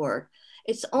is going to work,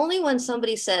 it's only when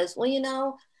somebody says,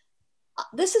 well,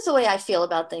 this is the way I feel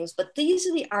about things, but these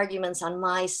are the arguments on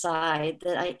my side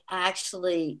that I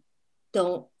actually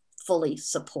don't fully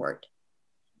support.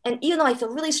 And even though I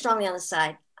feel really strongly on the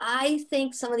side, I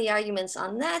think some of the arguments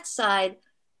on that side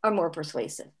are more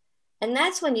persuasive. And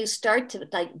that's when you start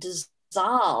to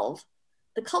dissolve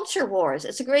the culture wars.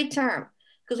 It's a great term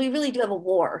because we really do have a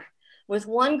war with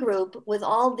one group with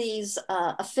all these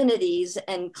affinities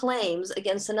and claims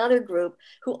against another group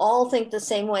who all think the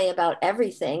same way about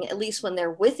everything, at least when they're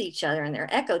with each other in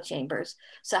their echo chambers.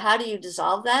 So how do you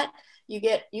dissolve that? You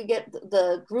get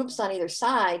the groups on either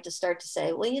side to start to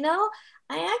say, well,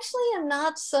 I actually am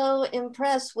not so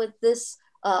impressed with this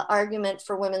argument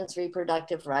for women's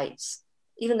reproductive rights,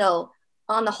 even though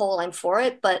on the whole I'm for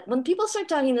it. But when people start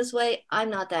talking this way, I'm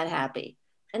not that happy.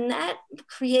 And that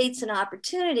creates an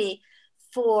opportunity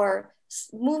for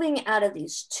moving out of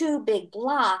these two big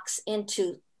blocks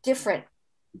into different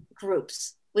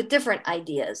groups with different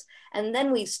ideas. And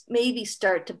then we maybe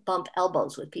start to bump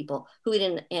elbows with people who we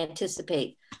didn't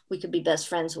anticipate we could be best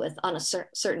friends with on a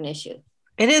certain issue.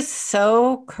 It is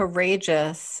so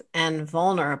courageous and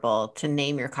vulnerable to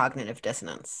name your cognitive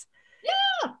dissonance.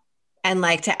 Yeah. And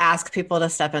like to ask people to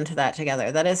step into that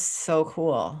together. That is so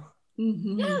cool.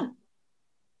 Mm-hmm. Yeah.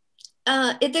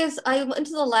 I went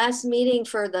to the last meeting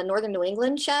for the Northern New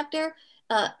England chapter.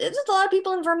 There's a lot of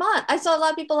people in Vermont. I saw a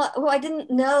lot of people who I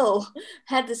didn't know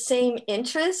had the same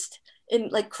interest in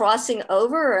like crossing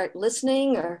over or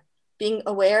listening or being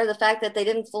aware of the fact that they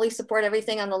didn't fully support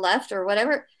everything on the left or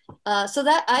whatever. So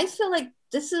that I feel like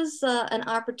this is an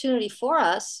opportunity for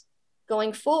us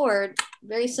going forward.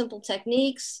 Very simple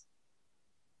techniques,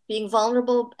 being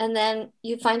vulnerable, and then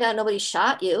you find out nobody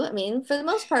shot you. I mean, for the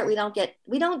most part, we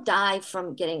don't die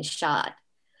from getting shot.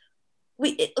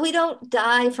 We don't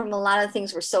die from a lot of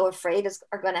things we're so afraid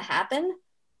are going to happen.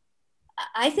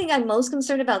 I think I'm most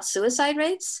concerned about suicide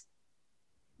rates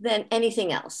than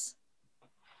anything else.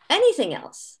 Anything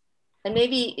else. And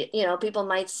maybe, people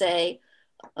might say,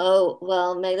 oh,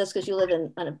 well, maybe that's because you live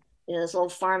in this little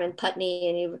farm in Putney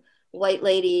and you're a white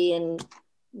lady and,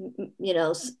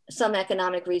 some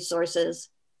economic resources.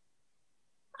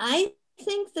 I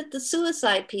think that the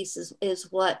suicide piece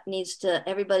is what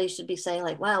everybody should be saying,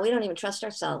 like, wow, we don't even trust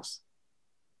ourselves.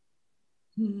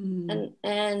 And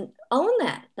own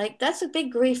that. Like, that's a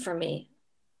big grief for me.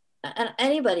 And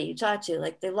anybody you talk to,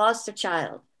 like, they lost their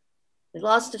child, they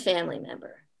lost a family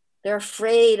member, they're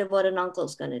afraid of what an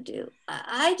uncle's going to do.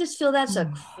 I just feel that's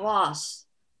across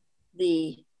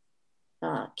the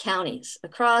counties,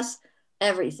 across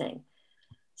everything.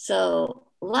 So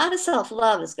a lot of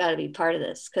self-love has got to be part of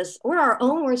this because we're our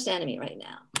own worst enemy right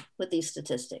now with these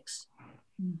statistics.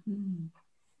 Mm-hmm.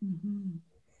 Mm-hmm.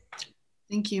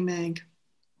 Thank you, Meg.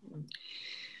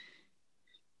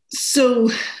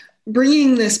 So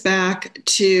bringing this back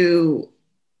to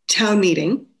town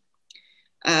meeting,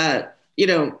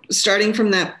 starting from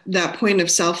that point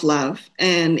of self-love,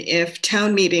 and if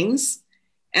town meetings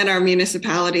and our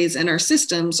municipalities and our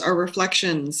systems are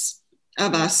reflections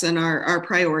of us and our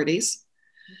priorities,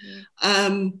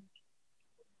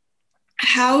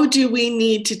 how do we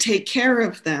need to take care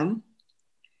of them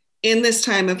in this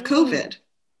time of COVID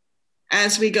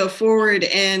as we go forward?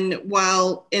 And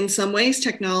while in some ways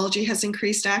technology has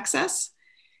increased access,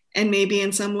 and maybe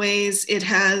in some ways it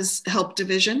has helped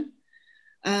division,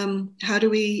 how do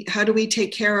we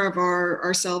take care of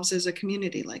ourselves as a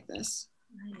community like this?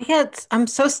 I'm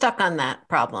so stuck on that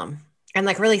problem, and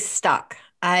like really stuck.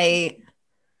 I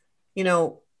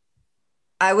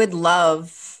would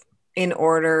love, in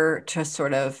order to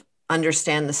sort of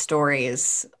understand the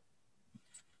stories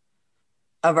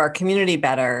of our community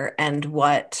better and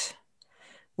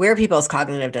where people's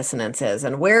cognitive dissonance is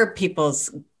and where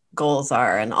people's goals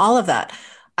are and all of that,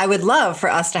 I would love for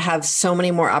us to have so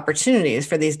many more opportunities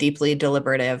for these deeply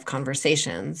deliberative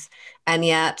conversations. And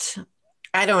yet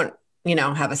I don't,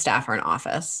 have a staff or an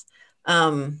office.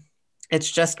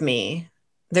 It's just me.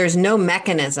 There's no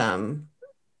mechanism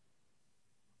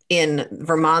in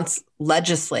Vermont's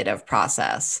legislative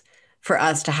process for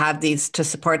us to have to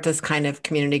support this kind of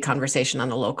community conversation on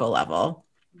a local level.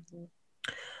 Mm-hmm.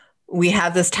 We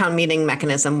have this town meeting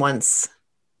mechanism once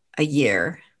a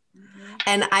year. Mm-hmm.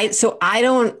 And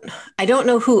I don't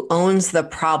know who owns the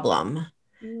problem.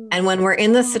 Mm-hmm. And when we're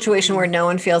in this situation where no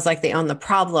one feels like they own the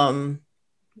problem,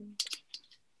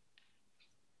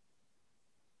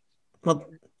 well,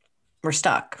 we're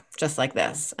stuck just like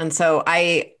this. And so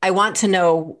I want to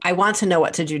know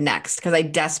what to do next, because I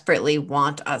desperately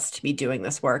want us to be doing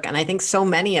this work. And I think so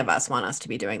many of us want us to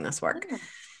be doing this work.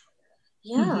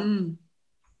 Yeah.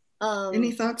 Mm-hmm.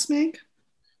 Any thoughts, Meg?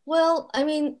 Well, I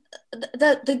mean,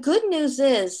 the good news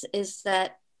is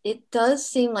that it does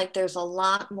seem like there's a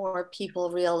lot more people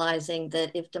realizing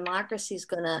that if democracy is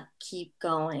going to keep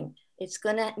going, it's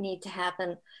going to need to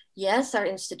happen. Yes, our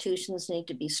institutions need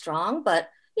to be strong, but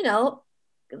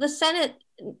the Senate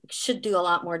should do a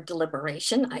lot more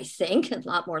deliberation, I think, a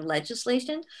lot more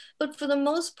legislation. But for the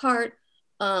most part,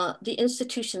 the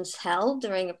institutions held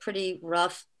during a pretty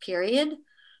rough period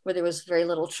where there was very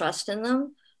little trust in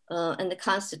them, and the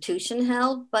Constitution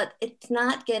held, but it's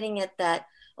not getting at that,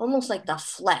 almost like the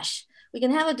flesh. We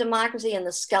can have a democracy and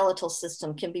the skeletal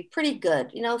system can be pretty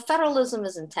good. Federalism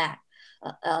is intact.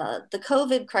 The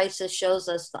COVID crisis shows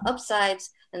us the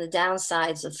upsides and the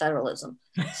downsides of federalism.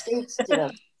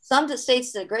 Some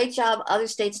states did a great job, other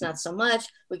states not so much.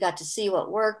 We got to see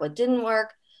what worked, what didn't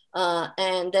work.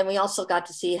 And then we also got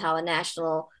to see how a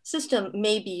national system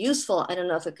may be useful. I don't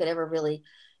know if it could ever really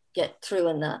get through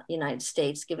in the United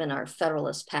States, given our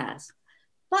federalist past.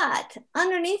 But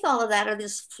underneath all of that are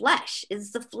this flesh,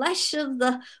 is the flesh of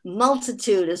the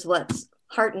multitude, is what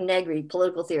Hart and Negri,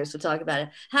 political theorists, would talk about it.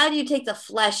 How do you take the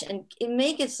flesh and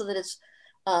make it so that it's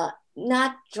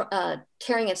not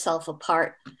tearing itself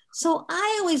apart? So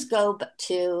I always go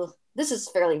to, this is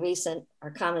fairly recent,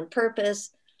 Our Common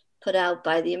Purpose, put out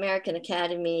by the American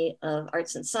Academy of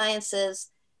Arts and Sciences.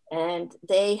 And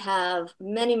they have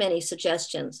many, many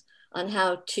suggestions on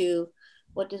how to,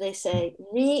 what do they say,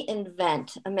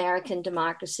 reinvent American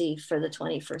democracy for the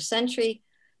 21st century.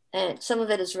 And some of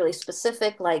it is really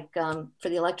specific, like for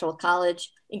the Electoral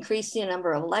College, increase the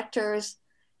number of electors,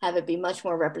 have it be much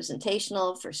more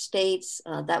representational for states.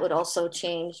 That would also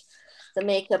change the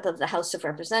makeup of the House of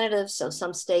Representatives. So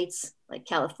some states like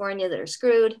California that are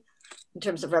screwed in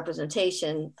terms of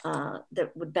representation,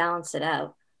 that would balance it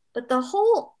out. But the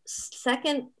whole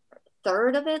second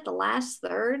third of it, the last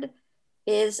third,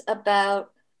 is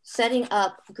about setting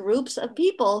up groups of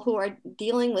people who are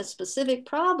dealing with specific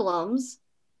problems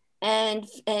and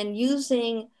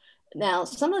using, now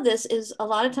some of this is, a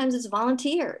lot of times it's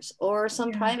volunteers or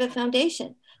some private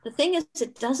foundation. The thing is,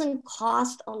 it doesn't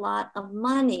cost a lot of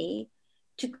money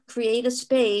to create a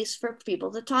space for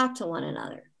people to talk to one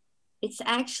another. It's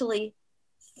actually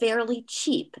fairly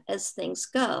cheap as things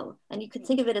go. And you can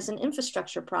think of it as an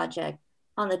infrastructure project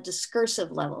on the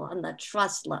discursive level, on the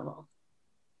trust level.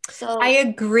 So I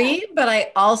agree, but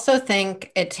I also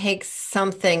think it takes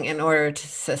something in order to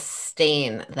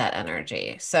sustain that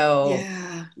energy. So,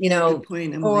 good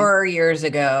point, Emily. 4 years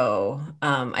ago,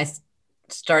 I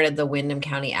started the Windham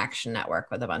County Action Network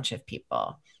with a bunch of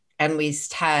people. And we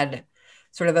had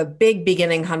sort of a big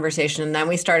beginning conversation. And then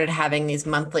we started having these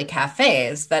monthly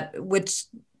cafes which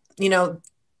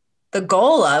the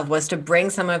goal of was to bring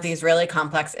some of these really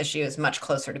complex issues much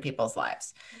closer to people's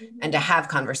lives and to have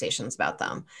conversations about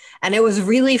them. And it was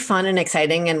really fun and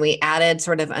exciting. And we added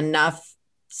sort of enough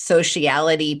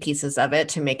sociality pieces of it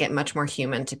to make it much more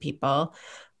human to people.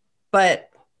 But,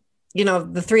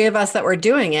 the three of us that were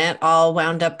doing it all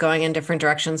wound up going in different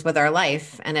directions with our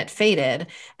life, and it faded.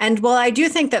 And while I do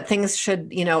think that things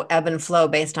should, ebb and flow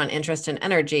based on interest and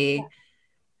energy,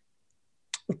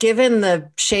 given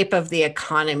the shape of the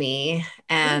economy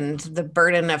and the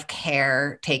burden of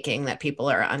care taking that people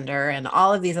are under and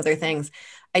all of these other things,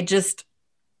 I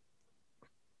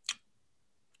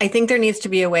think there needs to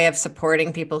be a way of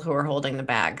supporting people who are holding the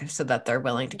bag so that they're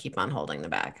willing to keep on holding the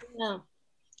bag. Yeah.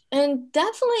 And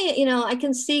definitely, I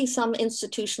can see some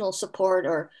institutional support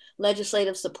or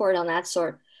legislative support on that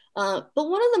sort. But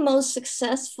one of the most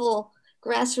successful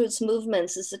grassroots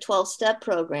movements is the 12-step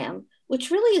program,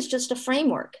 which really is just a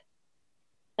framework.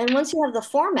 And once you have the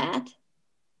format,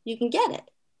 you can get it.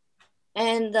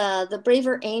 And the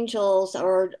Braver Angels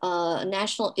or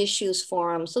National Issues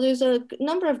Forum. So there's a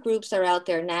number of groups that are out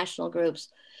there, national groups,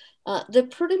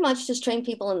 that pretty much just train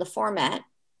people in the format.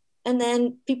 And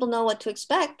then people know what to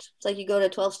expect. It's like you go to a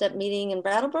 12-step meeting in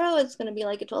Brattleboro, it's going to be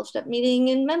like a 12-step meeting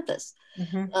in Memphis.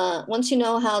 Once you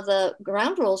know how the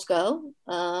ground rules go,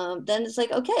 then it's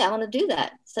like, okay, I want to do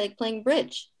that. It's like playing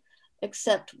bridge,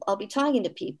 except I'll be talking to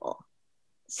people.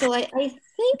 So I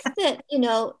think that,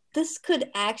 this could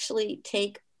actually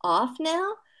take off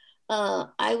now.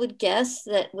 I would guess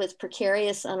that with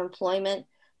precarious unemployment,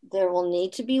 there will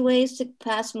need to be ways to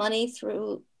pass money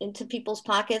through into people's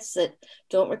pockets that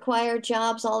don't require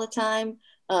jobs all the time.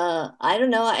 I don't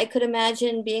know. I could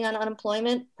imagine being on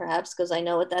unemployment, perhaps because I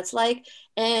know what that's like,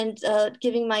 and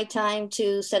giving my time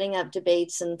to setting up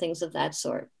debates and things of that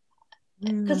sort.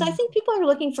 Because I think people are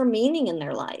looking for meaning in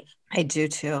their life. I do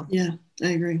too. Yeah, I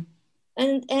agree.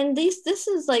 And this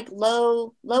is like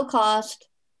low cost.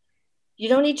 You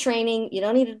don't need training. You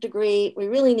don't need a degree. We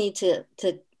really need to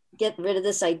get rid of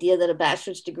this idea that a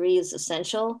bachelor's degree is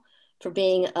essential for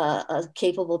being a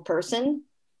capable person.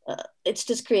 It's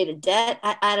just created debt.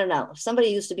 I don't know. If somebody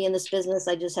used to be in this business,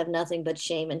 I just have nothing but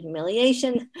shame and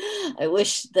humiliation. I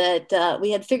wish that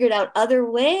we had figured out other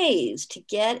ways to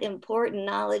get important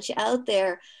knowledge out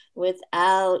there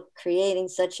without creating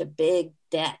such a big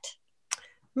debt.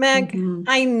 Meg,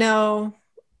 I know.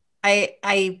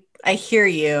 I hear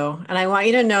you. And I want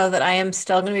you to know that I am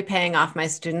still going to be paying off my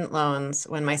student loans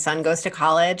when my son goes to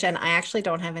college. And I actually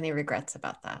don't have any regrets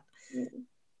about that.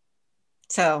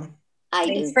 So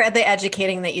thanks for the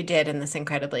educating that you did in this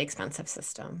incredibly expensive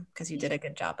system, because you did a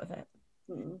good job of it.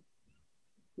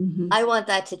 I want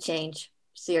that to change.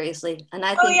 seriously. And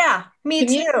I Oh think yeah, me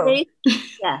too. community,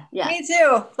 yeah. Me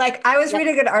too. Like I was Yeah.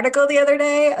 reading an article the other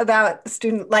day about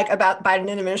about Biden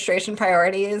administration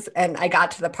priorities, and I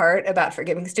got to the part about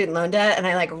forgiving student loan debt, and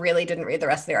I like really didn't read the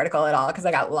rest of the article at all because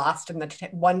I got lost in the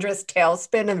wondrous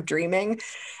tailspin of dreaming.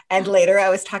 And later, I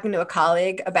was talking to a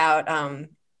colleague about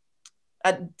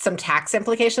some tax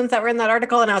implications that were in that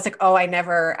article, and I was like, oh, I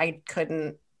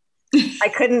couldn't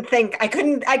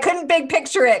big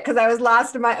picture it because I was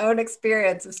lost in my own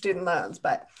experience of student loans.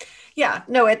 But yeah,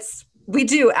 no, we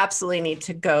do absolutely need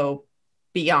to go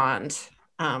beyond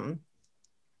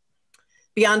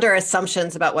beyond our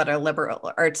assumptions about what a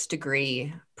liberal arts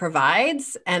degree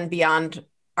provides and beyond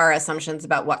our assumptions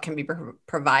about what can be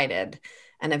provided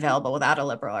and available without a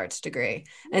liberal arts degree.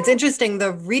 And it's interesting,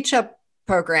 the Reach Up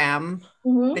program,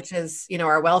 which is,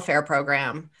 our welfare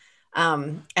program,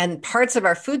 and parts of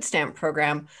our food stamp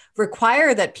program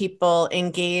require that people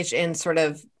engage in sort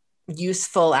of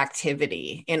useful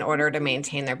activity in order to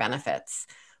maintain their benefits,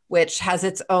 which has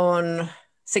its own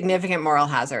significant moral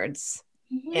hazards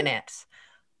in it.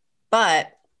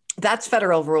 But that's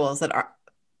federal rules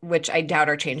which I doubt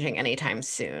are changing anytime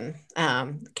soon,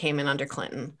 came in under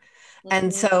Clinton.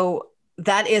 And so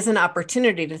that is an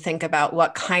opportunity to think about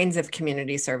what kinds of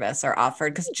community service are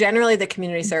offered, because generally the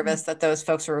community service that those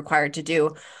folks are required to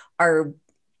do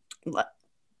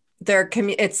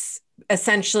it's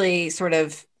essentially sort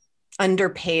of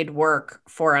underpaid work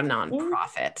for a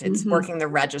nonprofit. It's working the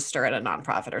register at a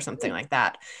nonprofit or something like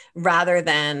that, rather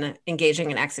than engaging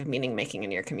in acts of meaning making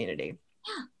in your community.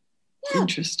 Yeah.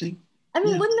 Interesting. I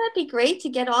mean, wouldn't that be great to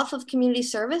get off of community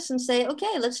service and say,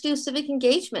 okay, let's do civic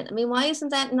engagement? I mean, why isn't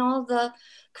that in all the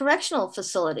correctional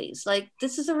facilities? Like,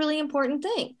 this is a really important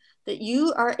thing, that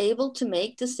you are able to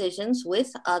make decisions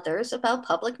with others about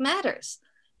public matters.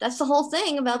 That's the whole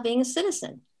thing about being a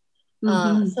citizen.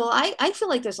 So I feel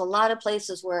like there's a lot of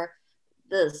places where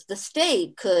the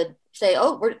state could say,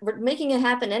 oh, we're making it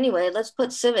happen anyway. Let's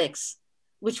put civics,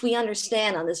 which we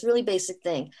understand, on this really basic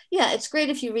thing. Yeah, it's great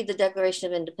if you read the Declaration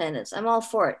of Independence. I'm all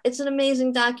for it. It's an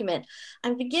amazing document.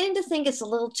 I'm beginning to think it's a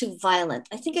little too violent.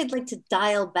 I think I'd like to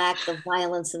dial back the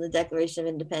violence in the Declaration of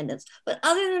Independence. But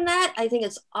other than that, I think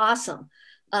it's awesome.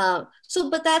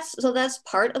 So that's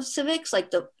part of civics,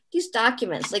 like these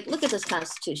documents. Like, look at this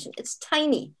Constitution. It's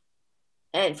tiny.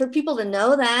 And for people to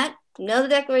know that, know the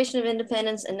Declaration of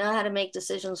Independence, and know how to make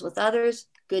decisions with others,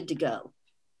 good to go.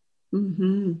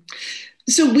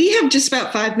 So we have just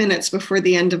about 5 minutes before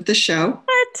the end of the show.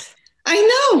 What? I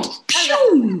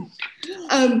know.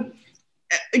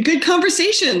 Good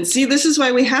conversation. See, this is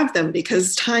why we have them,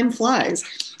 because time flies.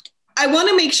 I want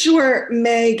to make sure,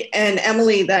 Meg and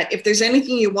Emily, that if there's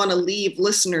anything you want to leave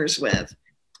listeners with,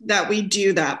 that we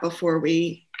do that before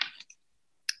we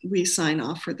sign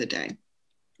off for the day.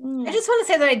 I just want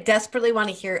to say that I desperately want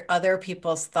to hear other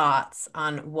people's thoughts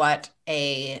on what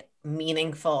a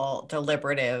meaningful,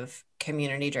 deliberative,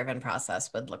 community-driven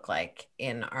process would look like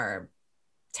in our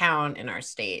town, in our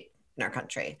state, in our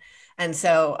country. And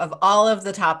so of all of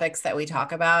the topics that we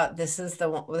talk about, this is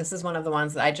one of the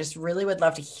ones that I just really would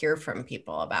love to hear from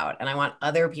people about. And I want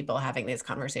other people having these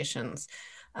conversations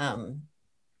and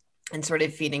sort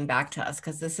of feeding back to us,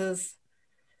 because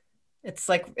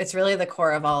it's really the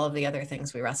core of all of the other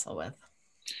things we wrestle with.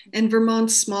 And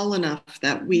Vermont's small enough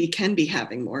that we can be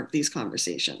having more of these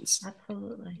conversations.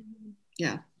 Absolutely.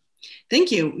 Yeah.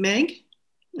 Thank you. Meg,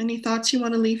 any thoughts you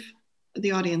want to leave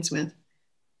the audience with?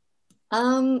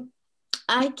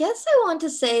 I guess I want to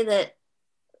say that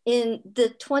in the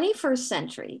 21st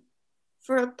century,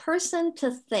 for a person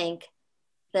to think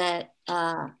that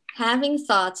having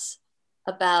thoughts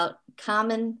about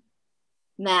common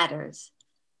matters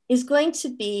is going to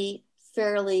be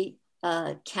fairly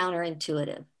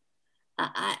counterintuitive.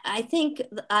 I think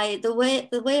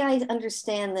the way I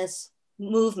understand this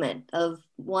movement of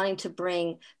wanting to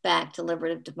bring back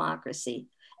deliberative democracy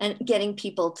and getting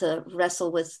people to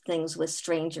wrestle with things with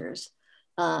strangers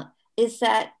is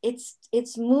that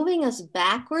it's moving us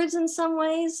backwards in some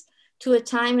ways to a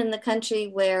time in the country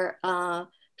where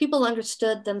people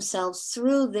understood themselves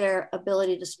through their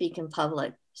ability to speak in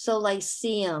public. So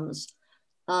lyceums.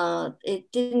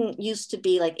 It didn't used to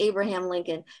be like Abraham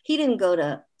Lincoln. He didn't go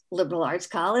to liberal arts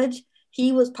college.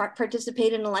 He was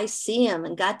participated in a lyceum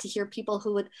and got to hear people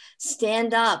who would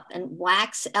stand up and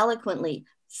wax eloquently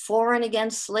for and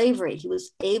against slavery. He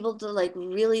was able to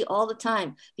really all the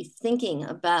time be thinking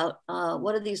about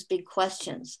what are these big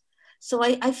questions. So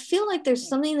I feel like there's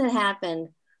something that happened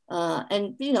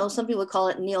and some people call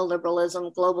it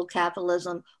neoliberalism, global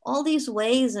capitalism, all these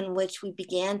ways in which we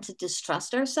began to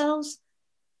distrust ourselves.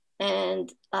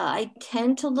 And I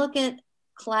tend to look at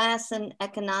class and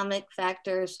economic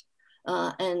factors,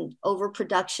 and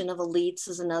overproduction of elites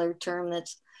is another term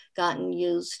that's gotten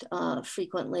used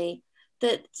frequently,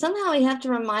 that somehow we have to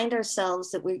remind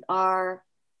ourselves that we are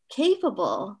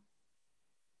capable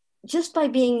just by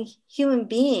being human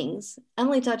beings.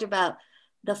 Emily talked about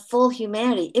the full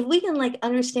humanity. If we can like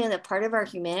understand that part of our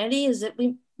humanity is that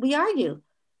we argue,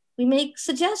 we make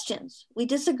suggestions, we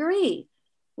disagree,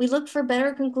 we look for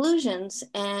better conclusions,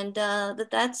 and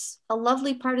that's a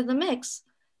lovely part of the mix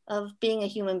of being a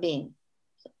human being.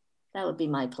 So that would be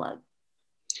my plug.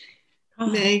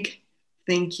 Meg,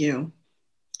 thank you.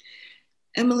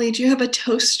 Emily, do you have a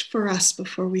toast for us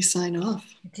before we sign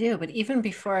off? I do, but even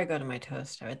before I go to my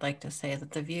toast, I would like to say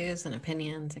that the views and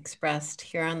opinions expressed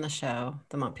here on the show,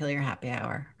 the Montpelier Happy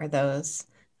Hour, are those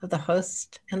of the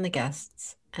host and the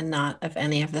guests, and not of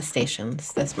any of the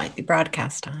stations this might be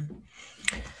broadcast on.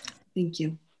 Thank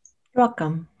you. You're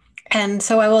welcome. And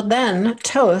so I will then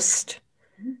toast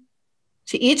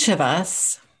to each of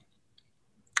us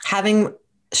having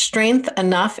strength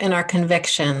enough in our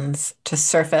convictions to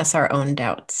surface our own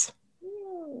doubts.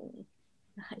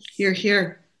 Nice. Hear,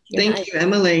 hear. Thank you,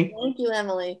 Emily. Thank you,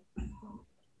 Emily.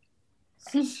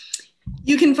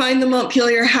 You can find the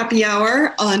Montpelier Happy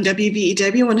Hour on WVEW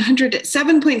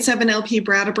 107.7 LP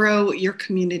Brattleboro, your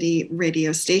community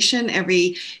radio station,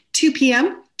 every 2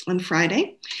 p.m. on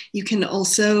Friday. You can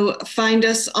also find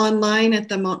us online at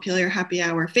the Montpelier Happy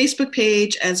Hour Facebook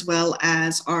page, as well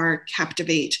as our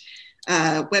Captivate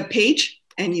webpage,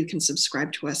 and you can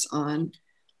subscribe to us on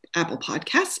Apple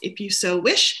Podcasts if you so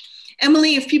wish.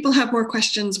 Emily, if people have more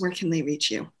questions, where can they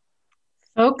reach you?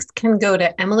 Folks can go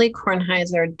to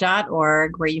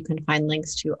emilykornheiser.org, where you can find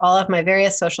links to all of my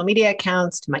various social media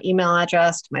accounts, to my email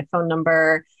address, to my phone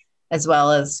number, as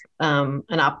well as an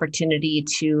opportunity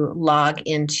to log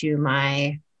into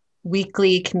my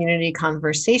weekly community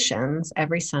conversations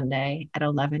every Sunday at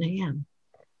 11 a.m.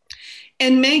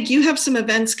 And Meg, you have some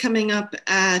events coming up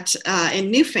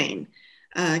in Newfane.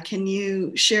 Can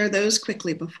you share those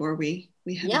quickly before we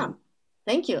head out?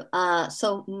 Thank you.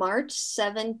 So March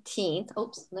 17th,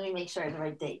 let me make sure I have the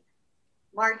right date.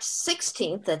 March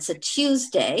 16th, that's a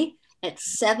Tuesday at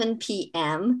 7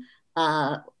 p.m.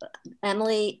 I'm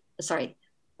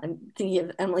thinking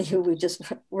of Emily, who we just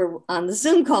were on the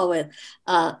Zoom call with.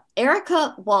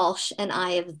 Erica Walsh and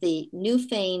I of the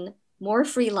Newfane More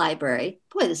Free Library.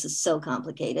 Boy, this is so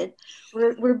complicated.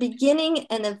 We're beginning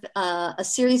a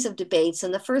series of debates,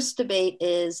 and the first debate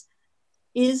is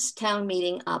town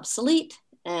meeting obsolete?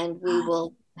 And we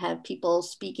will have people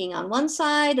speaking on one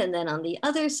side and then on the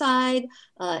other side.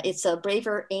 It's a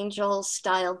Braver Angel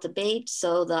style debate.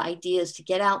 So the idea is to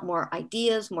get out more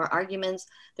ideas, more arguments.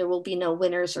 There will be no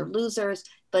winners or losers,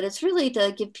 but it's really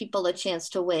to give people a chance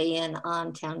to weigh in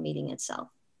on town meeting itself.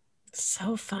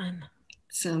 So fun.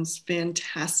 Sounds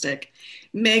fantastic.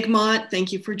 Meg Mott,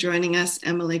 thank you for joining us.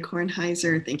 Emily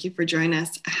Kornheiser, thank you for joining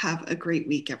us. Have a great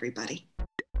week, everybody.